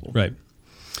other people. Right.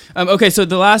 Okay, so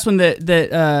the last one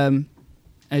that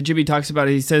Jimmy talks about,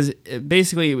 he says,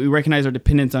 basically we recognize our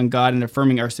dependence on God and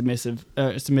affirming our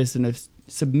submissiveness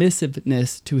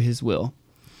to His will.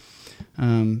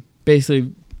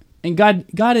 Basically, and God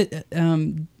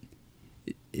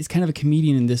is kind of a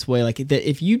comedian in this way, like that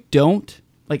if you don't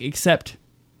accept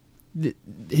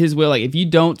His will, like if you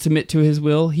don't submit to His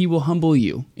will, He will humble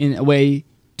you in a way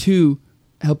to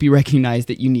help you recognize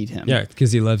that you need Him. Yeah,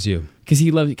 because He loves you. Because He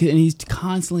loves you, and He's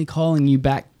constantly calling you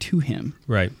back to Him.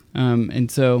 Right. And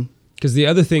so, because the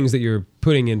other things that you're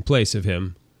putting in place of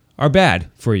Him are bad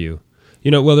for you.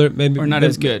 Well, they're maybe or not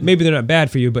as good. Maybe they're not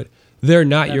bad for you, but they're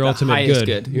not your ultimate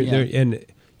good. And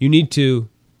you need to.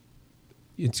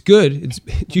 It's good.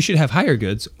 You should have higher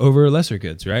goods over lesser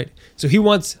goods, right? So He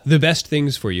wants the best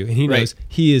things for you, and He knows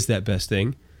He is that best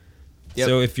thing. Yep.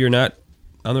 So if you're not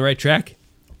on the right track,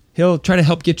 He'll try to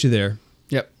help get you there.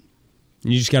 Yep.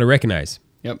 You just got to recognize.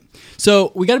 Yep.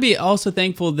 So we got to be also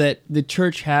thankful that the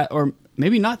church or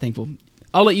maybe not thankful.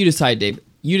 I'll let you decide, Dave.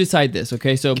 You decide this,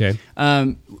 okay? So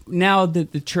now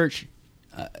that the church,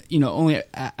 only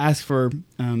asks for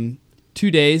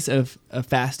 2 days of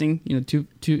fasting,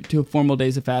 two formal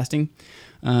days of fasting.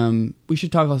 We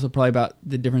should talk also probably about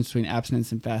the difference between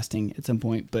abstinence and fasting at some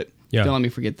point, but don't let me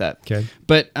forget that. Okay.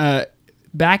 But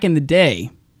back in the day,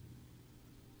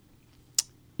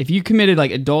 if you committed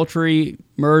like adultery,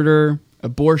 murder,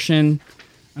 abortion,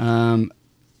 some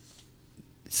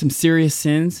serious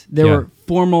sins, there were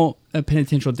formal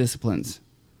penitential disciplines.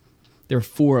 There were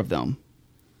 4 of them,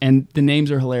 and the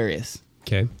names are hilarious.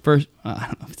 Okay. First, I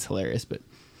don't know if it's hilarious, but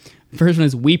the first one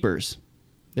is weepers.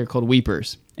 They're called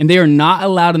weepers, and they are not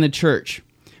allowed in the church,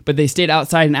 but they stayed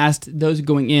outside and asked those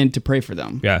going in to pray for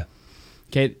them. Yeah.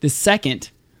 Okay. The second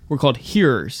were called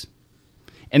hearers.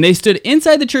 And they stood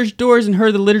inside the church doors and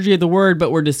heard the liturgy of the word,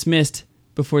 but were dismissed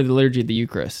before the liturgy of the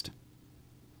Eucharist.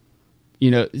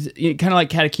 kind of like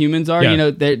catechumens are.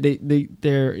 Yeah. They're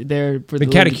there for The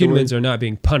catechumens are not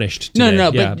being punished today.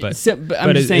 No, yeah, but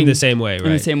I'm just saying in the same way, right?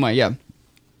 In the same way, yeah.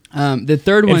 The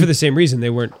third and one for the same reason, they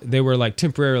were like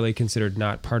temporarily considered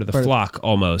not part of the flock.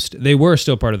 Almost, they were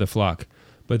still part of the flock,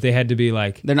 but they had to be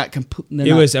like they're not.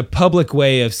 It was a public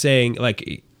way of saying,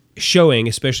 like, showing,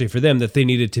 especially for them, that they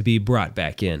needed to be brought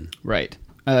back in. Right.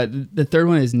 The third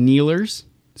one is kneelers.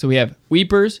 So we have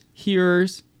weepers,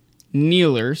 hearers,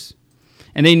 kneelers,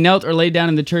 and they knelt or laid down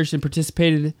in the church and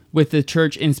participated with the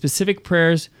church in specific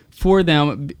prayers for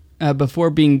them before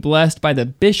being blessed by the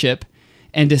bishop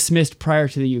and dismissed prior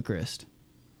to the Eucharist.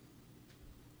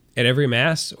 At every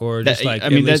mass, or just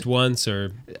at least once,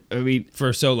 or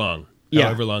for so long,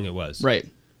 however long it was. Right.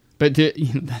 But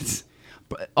that's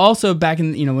also back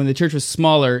in when the church was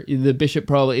smaller, the bishop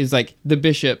probably is like the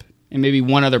bishop and maybe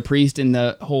one other priest in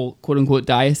the whole quote unquote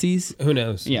diocese. Who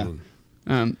knows? Yeah.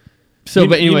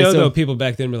 Though people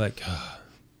back then were like, oh,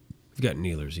 we've got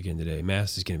kneelers again today.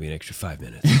 Mass is going to be an extra 5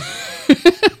 minutes.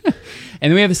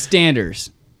 And then we have the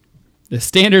standers. The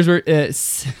standers were, I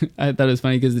thought it was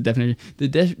funny because the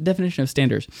definition of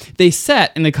standers. They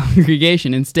sat in the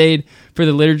congregation and stayed for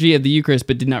the liturgy of the Eucharist,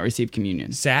 but did not receive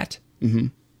communion. Sat? Mm-hmm.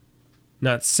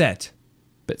 Not set.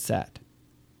 But sat.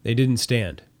 They didn't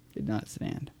stand. Did not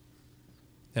stand.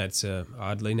 That's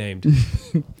oddly named.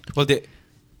 Well,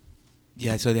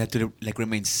 so they had to like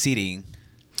remain sitting.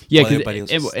 Yeah,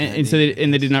 and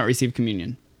they did not receive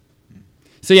communion.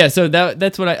 So yeah, so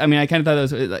that's what I mean. I kind of thought that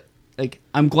was like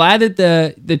I'm glad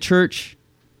that the church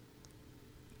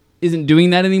isn't doing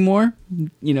that anymore.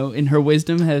 In her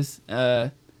wisdom has.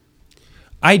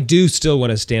 I do still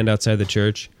want to stand outside the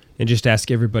church and just ask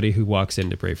everybody who walks in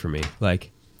to pray for me.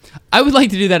 Like, I would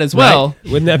like to do that as well.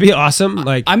 Right? Wouldn't that be awesome?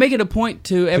 Like, I make it a point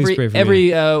to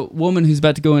every woman who's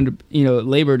about to go into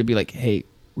labor to be like, hey,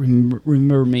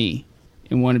 remember me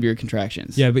in one of your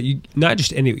contractions. Yeah, but you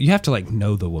have to like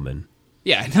know the woman.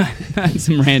 Yeah, not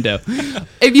some rando.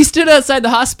 If you stood outside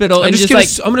the hospital I'm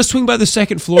going to swing by the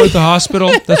second floor at the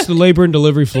hospital. That's the labor and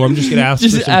delivery floor. I'm just going to ask for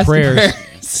some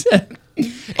prayers.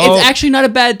 It's actually not a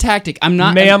bad tactic. I'm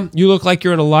not, ma'am. You look like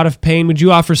you're in a lot of pain. Would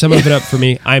you offer some of it up for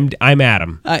me? I'm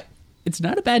Adam. It's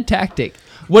not a bad tactic.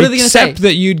 What are they going to say? Except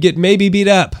that you'd get maybe beat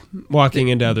up walking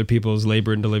into other people's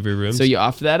labor and delivery rooms. So you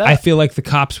offer that up? I feel like the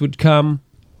cops would come.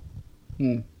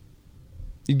 You'd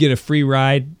get a free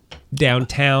ride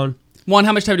downtown. Juan,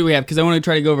 how much time do we have? Because I want to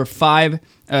try to go over 5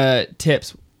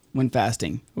 tips when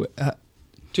fasting.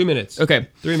 2 minutes. Okay.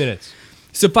 3 minutes.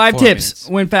 So 5 tips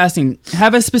when fasting.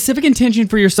 Have a specific intention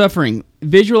for your suffering.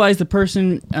 Visualize the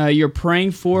person you're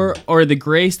praying for or the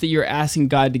grace that you're asking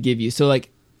God to give you. So like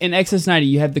in Exodus 90,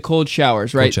 you have the cold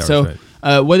showers, right?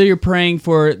 Whether you're praying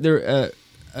for the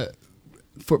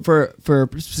for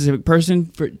a specific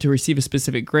person to receive a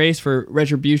specific grace, for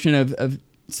retribution of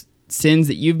sins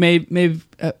that you've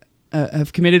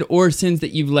have committed, or sins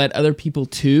that you've led other people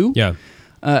to. Yeah.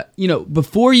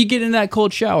 Before you get in that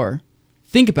cold shower,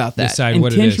 think about that. Decide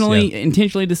what it is.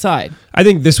 Intentionally decide. I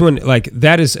think this one, like,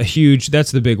 that's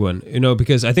the big one,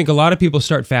 because I think a lot of people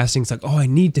start fasting. It's like, oh, I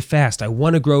need to fast. I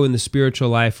want to grow in the spiritual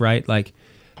life, right? Like,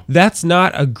 that's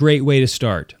not a great way to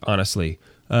start, honestly.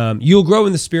 You'll grow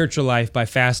in the spiritual life by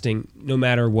fasting no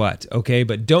matter what, okay?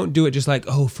 But don't do it just like,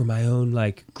 oh, for my own,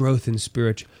 like, growth in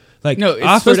spiritual. Like, no,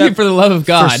 it's supposed to be for the love of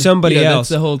God. For somebody else.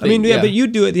 That's the whole thing. But you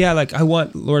do it, like,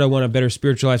 Lord, I want a better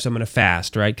spiritual life, so I'm going to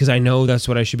fast, right? Because I know that's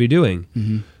what I should be doing.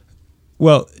 Mm-hmm.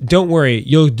 Well, don't worry.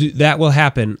 That will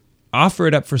happen. Offer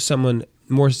it up for something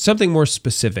more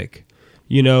specific,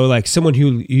 like someone who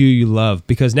you love.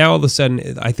 Because now all of a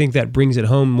sudden, I think that brings it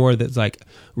home more. That's like,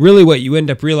 really what you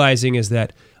end up realizing is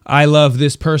that I love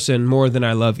this person more than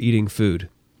I love eating food.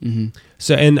 Mm-hmm.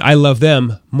 So, and I love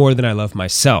them more than I love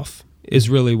myself. Is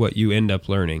really what you end up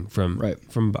learning from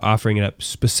offering it up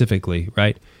specifically,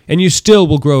 right? And you still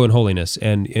will grow in holiness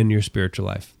and in your spiritual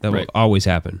life. That will always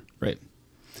happen. Right.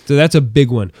 So that's a big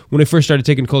one. When I first started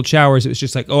taking cold showers, it was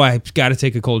just like, oh, I've got to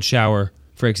take a cold shower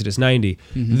for Exodus 90.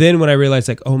 Mm-hmm. Then when I realized,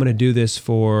 like, oh, I'm going to do this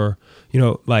for,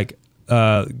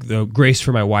 the grace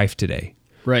for my wife today.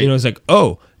 Right. It's like,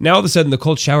 oh, now all of a sudden the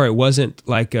cold shower, it wasn't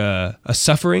like a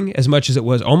suffering as much as it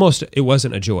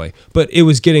wasn't a joy, but it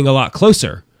was getting a lot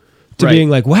closer to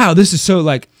being like, wow, this is so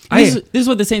like... This is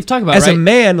what the saints talk about, as a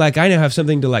man, like, I now have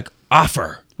something to, like,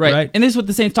 offer. Right. And this is what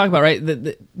the saints talk about, right?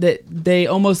 That they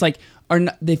almost, like,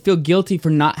 they feel guilty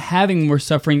for not having more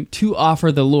suffering to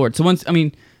offer the Lord. So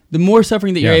the more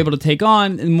suffering that you're able to take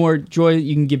on, the more joy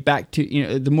you can give back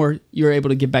to, the more you're able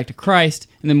to give back to Christ,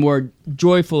 and the more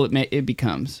joyful it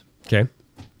becomes. Okay.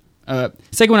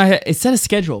 Second one, is set a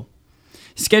schedule.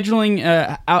 Scheduling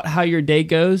out how your day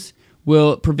goes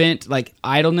will prevent like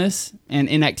idleness and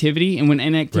inactivity. And when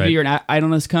inactivity Right. or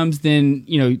idleness comes, then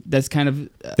that's kind of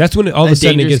That's when all of a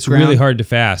sudden it dangerous gets really ground. hard to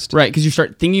fast. Right, because you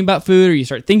start thinking about food, or you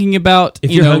start thinking about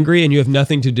If you're hungry and you have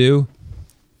nothing to do,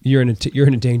 you're in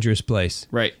a dangerous place.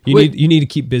 Right. You need to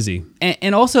keep busy.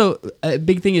 And also a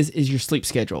big thing is your sleep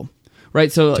schedule,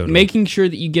 right? So Totally. making sure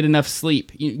that you get enough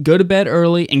sleep. You go to bed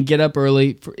early and get up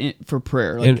early for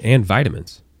prayer. Like, And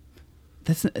vitamins.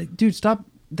 that's dude, stop.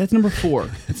 That's number 4.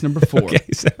 That's number 4. Okay,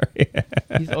 sorry.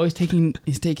 He's always taking.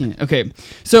 He's taking it. Okay.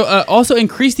 So also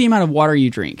increase the amount of water you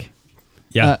drink.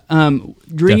 Yeah.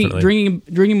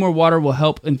 Drinking more water will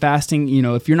help in fasting.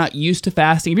 If you're not used to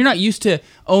fasting, if you're not used to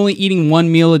only eating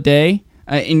one meal a day,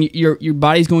 and your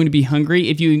body's going to be hungry,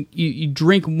 if you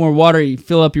drink more water, you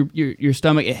fill up your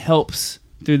stomach. It helps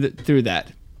through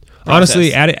that.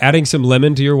 Honestly, process. adding some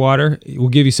lemon to your water will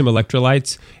give you some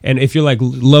electrolytes, and if you're like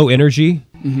low energy,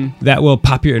 that will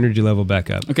pop your energy level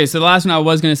back up. Okay, so the last one I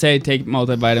was going to say, take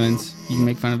multivitamins. You can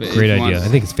make fun of it. Great if you idea. want. I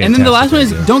think it's And then the last fantastic one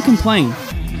is idea. don't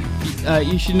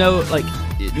complain. You should know, like,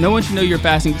 no one should know you're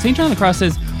fasting. St. John of the Cross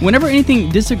says, whenever anything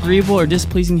disagreeable or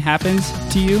displeasing happens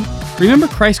to you, remember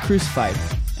Christ crucified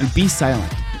and be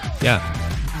silent. Yeah.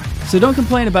 So don't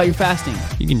complain about your fasting.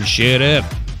 You can shut up.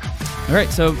 All right,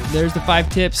 so there's the 5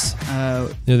 tips.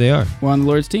 There they are. We're on the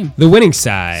Lord's team. The winning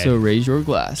side. So raise your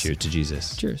glass. Cheers to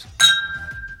Jesus. Cheers.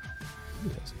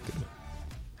 That's a good one.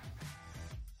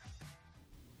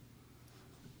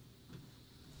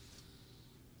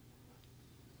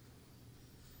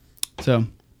 So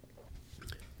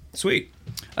Sweet.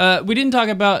 we didn't talk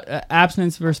about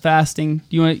abstinence versus fasting. Do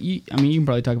you want? You can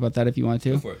probably talk about that if you want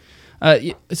to. Go for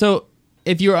it. So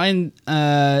if you're in,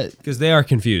 Because they are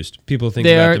confused. People think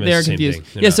they about are them as they are the same confused. thing.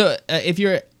 They're Yeah. not. So if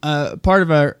you're part of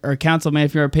our council, man,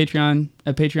 if you're a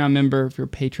Patreon member, if you're a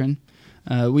patron,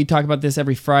 we talk about this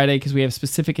every Friday because we have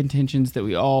specific intentions that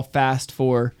we all fast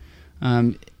for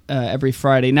every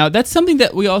Friday. Now that's something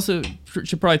that we also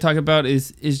should probably talk about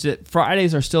is that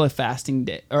Fridays are still a fasting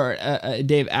day or a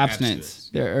day of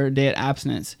abstinence. Or a day of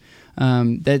abstinence.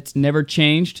 That's never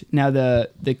changed. Now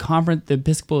the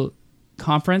Episcopal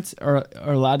Conference are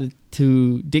allowed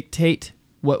to dictate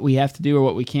what we have to do or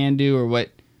what we can do or what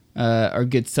are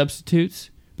good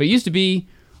substitutes. But it used to be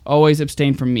always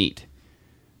abstain from meat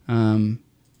on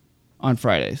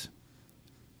Fridays.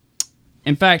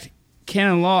 In fact,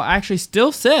 canon law actually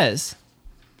still says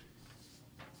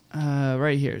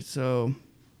right here. So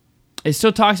it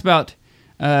still talks about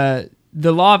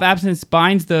the law of abstinence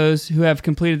binds those who have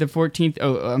completed the 14th.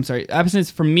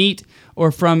 Abstinence from meat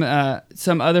or from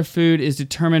some other food is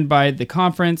determined by the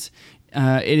conference.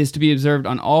 It is to be observed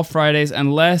on all Fridays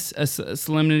unless a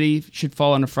solemnity should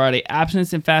fall on a Friday.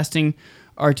 Abstinence and fasting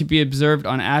are to be observed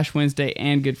on Ash Wednesday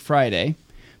and Good Friday,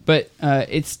 but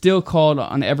it's still called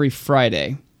on every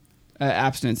Friday.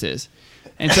 Abstinence is.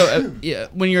 And so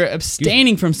when you're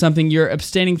abstaining from something, you're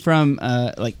abstaining from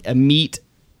like a meat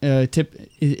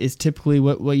is typically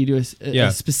what you do is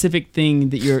a specific thing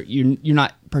that you're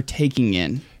not partaking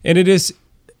in. And it is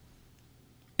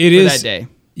that day.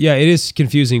 Yeah, it is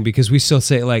confusing because we still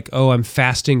say like, "Oh, I'm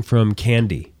fasting from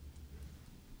candy."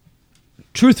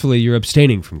 Truthfully, you're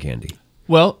abstaining from candy.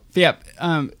 Well, yeah,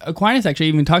 Aquinas actually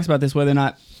even talks about this, whether or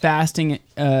not fasting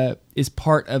is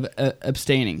part of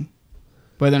abstaining.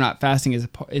 Whether or not fasting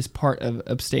is part of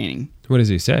abstaining. What does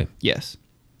he say? Yes.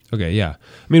 Okay, yeah.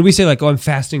 I mean, we say like, "Oh,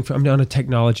 I'm on a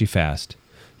technology fast."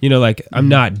 Like I'm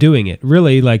not doing it.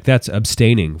 Really, like that's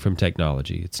abstaining from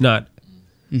technology. It's not.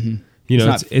 Mm-hmm.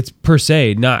 It's per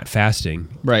se not fasting.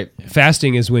 Right.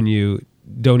 Fasting is when you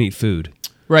don't eat food.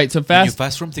 Right. So When you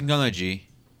fast from technology,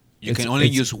 you can only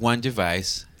use one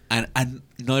device and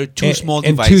another two small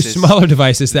and devices. two smaller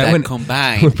devices that when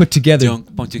combined when put together,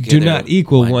 don't do not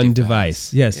equal one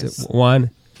device. Yes, Yes. Juan.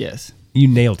 Yes. You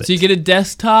nailed it. So you get a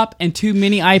desktop and 2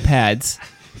 mini iPads,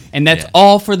 and that's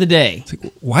all for the day.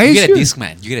 Why You is get your a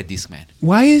Discman. You get a Discman.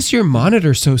 Why is your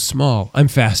monitor so small? I'm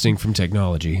fasting from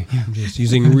technology. I'm just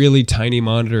using really tiny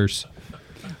monitors.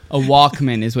 A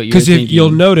Walkman is what you're Because thinking.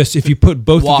 you'll notice if you put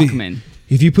both Walkman.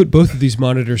 if you put both of these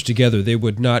monitors together, they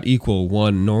would not equal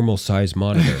one normal size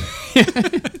monitor.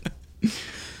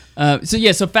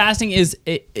 So fasting is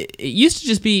it used to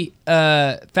just be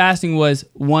fasting was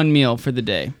one meal for the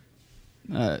day.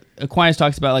 Aquinas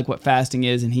talks about like what fasting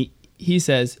is, and he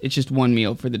says it's just one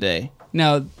meal for the day.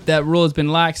 Now that rule has been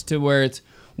laxed to where it's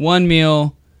one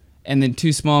meal and then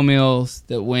 2 small meals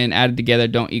that when added together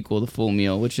don't equal the full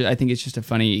meal, which I think is just a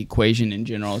funny equation in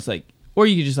general. It's like, or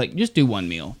you could just do one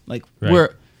meal. Like Right.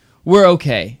 we're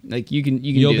okay. Like you can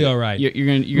You'll do be it. all right. You're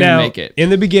gonna Now, make it. In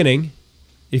the beginning,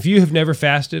 if you have never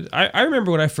fasted, I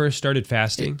remember when I first started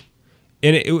fasting,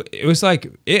 and it was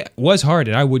like, it was hard,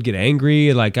 and I would get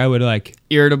angry, like I would like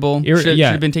irritable. Should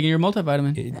yeah. have been taking your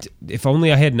multivitamin. If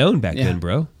only I had known back then,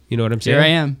 bro. You know what I'm saying? Here I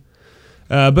am.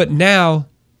 But now,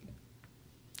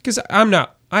 because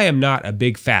I am not a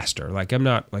big faster. Like I'm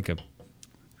not like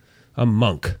a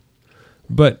monk,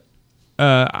 but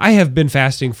I have been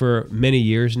fasting for many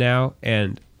years now,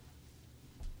 and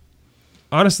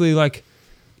honestly, like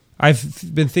I've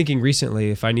been thinking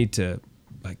recently if I need to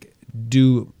like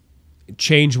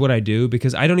change what I do,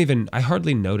 because I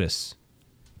hardly notice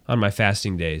on my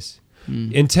fasting days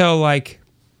until like,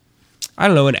 I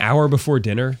don't know, an hour before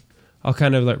dinner, I'll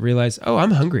kind of like realize, oh,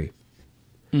 I'm hungry.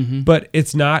 But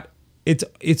it's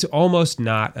almost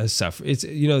not a suffer. It's,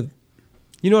 you know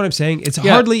what I'm saying? It's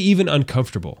hardly even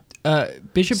uncomfortable.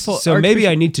 Bishop So maybe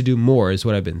I need to do more is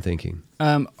what I've been thinking.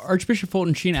 Archbishop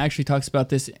Fulton Sheen actually talks about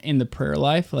this in the prayer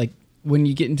life. Like when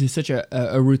you get into such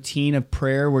a routine of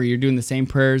prayer where you're doing the same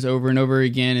prayers over and over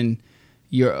again, and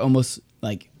you're almost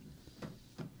like,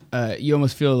 you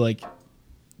almost feel like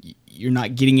you're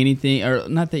not getting anything, or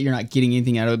not that you're not getting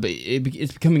anything out of it, but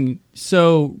it's becoming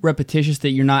so repetitious that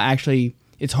you're not actually,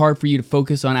 it's hard for you to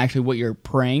focus on actually what you're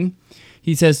praying.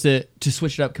 He says to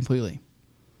switch it up completely.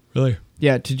 Really?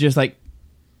 Yeah, to just like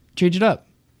change it up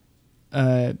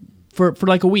for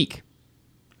like a week.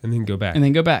 And then go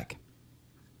back.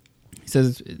 He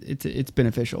says it's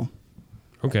beneficial.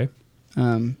 Okay.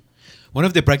 One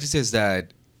of the practices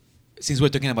that, since we're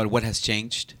talking about what has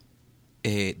changed,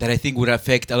 that I think would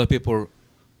affect a lot of people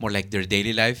more like their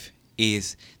daily life,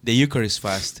 is the Eucharist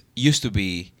fast. Used to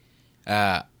be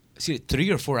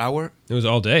 3 or 4 hour. It was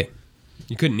all day.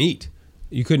 You couldn't eat.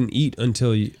 You couldn't eat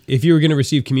until if you were going to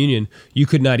receive communion, you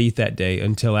could not eat that day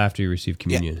until after you received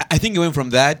communion. Yeah, I think it went from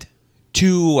that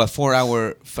to a 4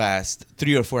 hour fast,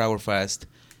 3 or 4 hour fast,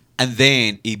 and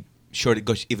then it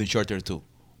goes even shorter too.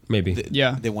 Maybe.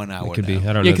 The 1 hour. It could be. now.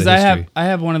 I don't know. Yeah, because I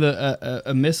have one of the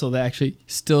a missal that actually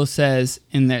still says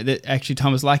in there, that actually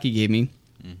Thomas Lackey gave me,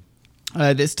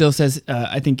 that still says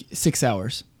I think 6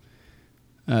 hours.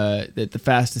 That the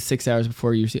fast is 6 hours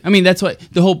before you receive. I mean, that's what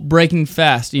the whole breaking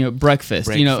fast, breakfast.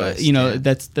 That's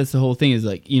the whole thing is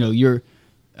like, you're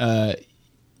going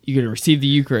to receive the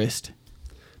Eucharist.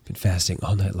 Been fasting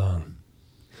all night long.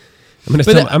 I'm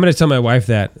gonna tell my wife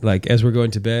that, like, as we're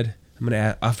going to bed, I'm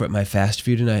gonna offer up my fast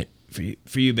for you tonight, for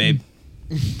you, babe.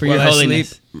 For your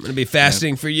holiness. I'm gonna be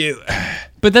fasting for you.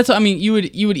 But that's what I mean. You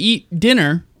would eat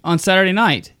dinner on Saturday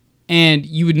night, and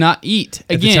you would not eat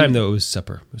again. At the time, though, it was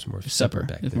supper. It was more supper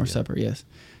back then. It was more supper. Yes.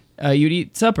 You'd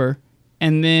eat supper,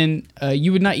 and then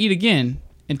you would not eat again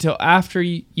until after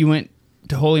you went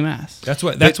to Holy Mass. That's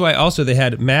why also they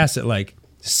had Mass at like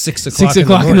 6 o'clock. 6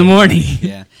 o'clock in the morning.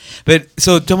 Yeah, but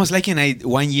so Thomas Lackey and I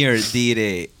 1 year did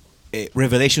a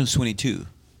Revelation 22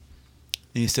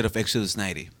 instead of Exodus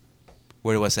 90,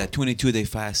 where it was a 22-day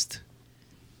fast,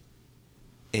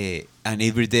 and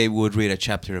every day we would read a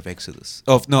chapter of Exodus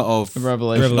of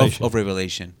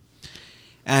Revelation.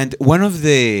 And one of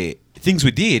the things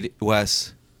we did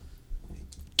was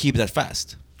keep that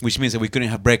fast, which means that we couldn't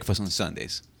have breakfast on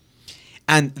Sundays.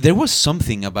 And there was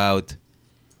something about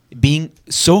being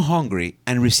so hungry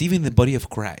and receiving the body of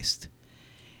Christ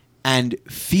and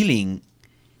feeling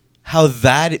how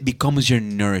that becomes your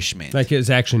nourishment. Like it's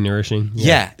actually nourishing.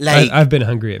 Yeah. Like I've been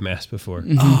hungry at Mass before.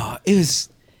 Oh, it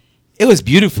was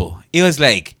beautiful. It was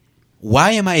like,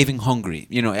 why am I even hungry?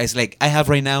 It's like I have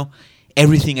right now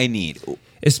everything I need.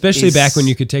 Especially back when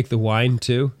you could take the wine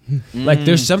too. Like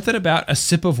there's something about a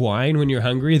sip of wine when you're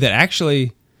hungry that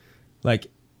actually, like,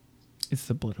 it's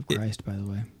the blood of Christ, by the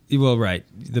way. Well, right,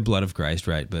 the blood of Christ,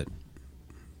 right? But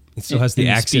it still has the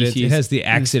accidents. It has the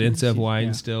accidents of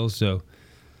wine still. So,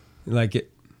 like,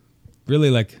 it really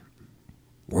like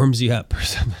warms you up or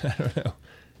something. I don't know.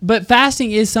 But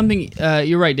fasting is something.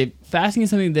 You're right, Dave. Fasting is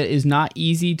something that is not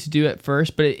easy to do at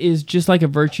first, but it is just like a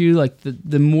virtue. Like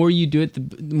the more you do it,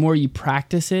 the more you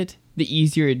practice it, the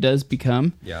easier it does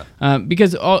become. Yeah.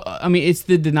 Because it's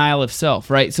the denial of self,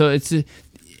 right? So it's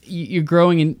you're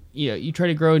growing in. You try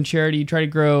to grow in charity. You try to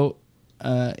grow,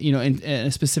 in a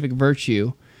specific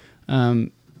virtue.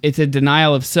 It's a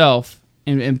denial of self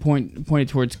and pointed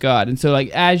towards God. And so, like,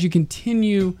 as you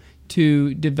continue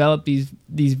to develop these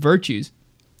virtues.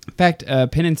 In fact,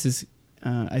 penance is,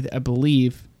 I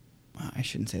believe, I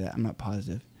shouldn't say that. I'm not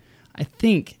positive. I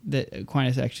think that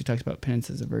Aquinas actually talks about penance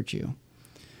as a virtue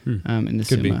in the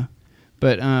Summa.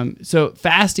 But so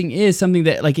fasting is something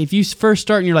that, like, if you first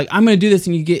start and you're like, I'm going to do this,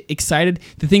 and you get excited,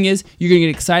 the thing is, you're going to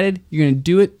get excited, you're going to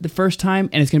do it the first time,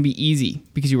 and it's going to be easy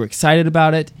because you were excited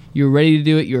about it, you were ready to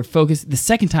do it, you were focused. The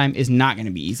second time is not going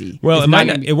to be easy. Well,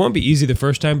 it won't be easy the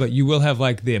first time, but you will have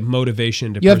like the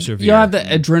motivation to persevere. You'll have the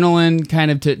adrenaline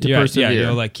kind of to persevere. Yeah,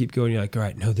 you'll like keep going. You're like, all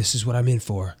right, no, this is what I'm in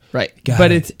for. Right. Got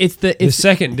but it. it's the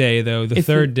second day though, the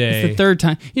third day. It's the third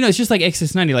time. You know, it's just like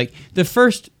Exodus 90. Like the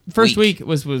first week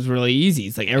was really easy.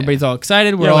 It's like everybody's all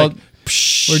excited. We're all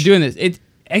we're doing this.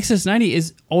 Exodus 90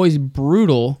 is always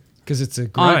brutal because it's a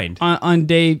grind on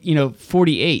day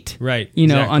 48. Right.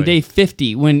 On day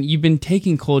 50 when you've been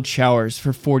taking cold showers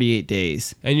for 48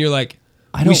 days, and you're like,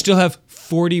 we still have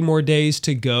 40 more days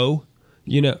to go.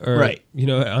 Right.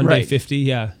 On day 50,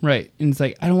 yeah. Right. And it's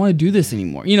like, I don't want to do this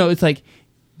anymore. It's like,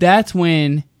 that's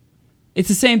when it's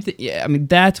the same thing. Yeah, I mean,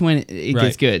 that's when it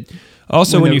gets good.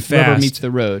 Also, when you fast, rubber meets the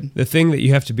road. The thing that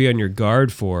you have to be on your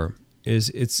guard for is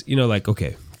it's, like,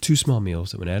 okay, 2 small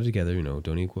meals that when added together,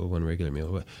 don't equal 1 regular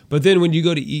meal. But then when you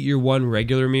go to eat your 1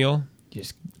 regular meal,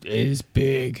 just is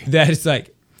big. That is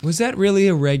like, was that really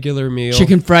a regular meal?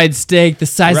 Chicken fried steak, the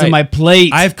size of my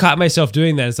plate. I've caught myself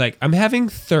doing that. It's like, I'm having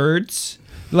thirds,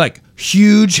 like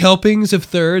huge helpings of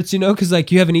thirds, because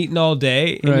like you haven't eaten all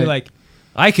day. And you're like,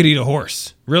 I could eat a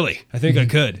horse. Really. I think I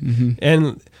could. Mm-hmm.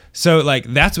 And so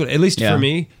like, that's what, at least for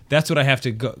me, that's what I have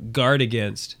to guard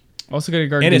against. Also got to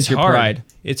guard against your pride.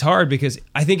 It's hard because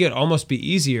I think it'd almost be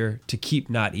easier to keep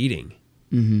not eating.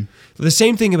 Mm-hmm. The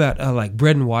same thing about like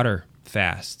bread and water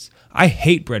fasts. I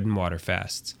hate bread and water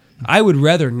fasts. I would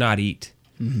rather not eat.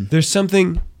 Mm-hmm. There's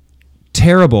something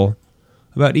terrible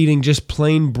about eating just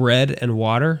plain bread and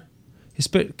water.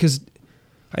 Because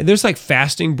there's like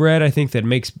fasting bread, I think, that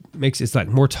makes it like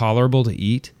more tolerable to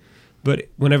eat. But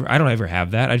whenever I don't ever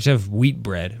have that, I just have wheat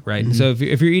bread, right? Mm-hmm. And so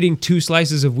if you're eating 2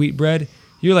 slices of wheat bread,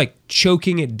 you're like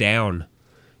choking it down.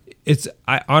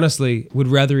 I honestly would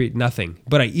rather eat nothing,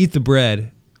 but I eat the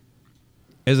bread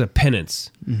as a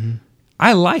penance. Mm-hmm.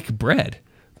 I like bread,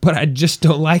 but I just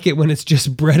don't like it when it's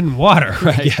just bread and water,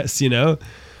 right. I guess,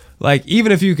 Like,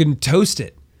 even if you can toast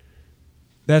it,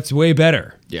 that's way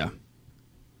better. Yeah.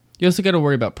 You also got to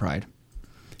worry about pride.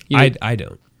 I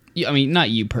don't. I mean, not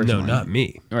you personally. No, not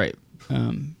me. All right.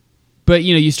 But,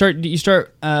 you start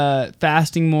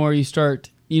fasting more. You start,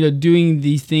 doing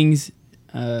these things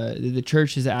the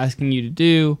church is asking you to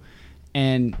do.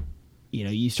 And,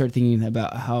 you start thinking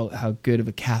about how good of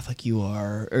a Catholic you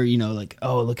are. Or, like,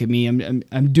 oh, look at me.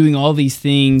 I'm doing all these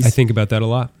things. I think about that a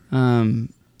lot.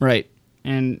 Right.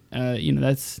 And,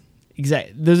 that's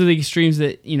those are the extremes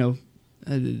that,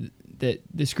 that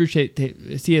the screw tape,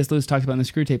 C.S. Lewis talks about in the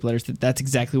Screw Tape Letters, that's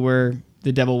exactly where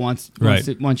the devil wants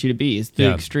you to be, is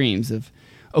the extremes of,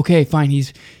 okay, fine,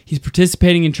 he's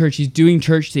participating in church, he's doing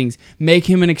church things, make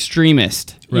him an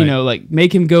extremist, right. Like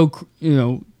make him go,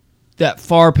 that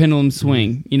far pendulum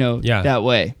swing, that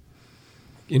way.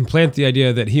 Implant the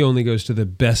idea that he only goes to the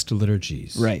best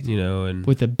liturgies, right? And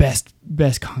with the best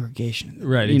congregation,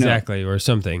 right? Exactly, or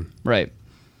something, right?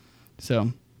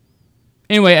 So,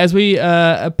 anyway, as we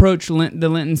approach the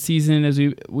Lenten season, as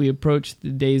we approach the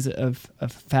days of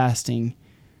fasting,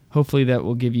 hopefully that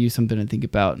will give you something to think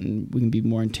about, and we can be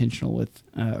more intentional with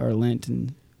our Lent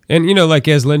and. And, like,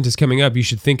 as Lent is coming up, you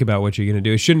should think about what you're going to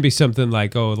do. It shouldn't be something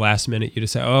like, last minute you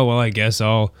decide, well, I guess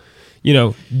I'll,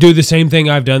 do the same thing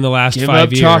I've done the last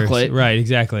 5 years. Give up chocolate. Right,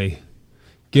 exactly.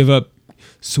 Give up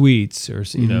sweets or,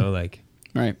 like,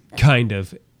 right. Kind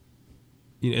of,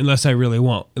 unless I really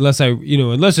want, unless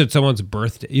it's someone's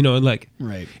birthday,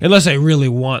 right. Unless I really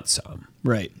want some.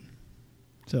 Right.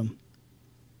 So,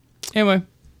 anyway,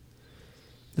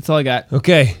 that's all I got.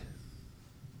 Okay.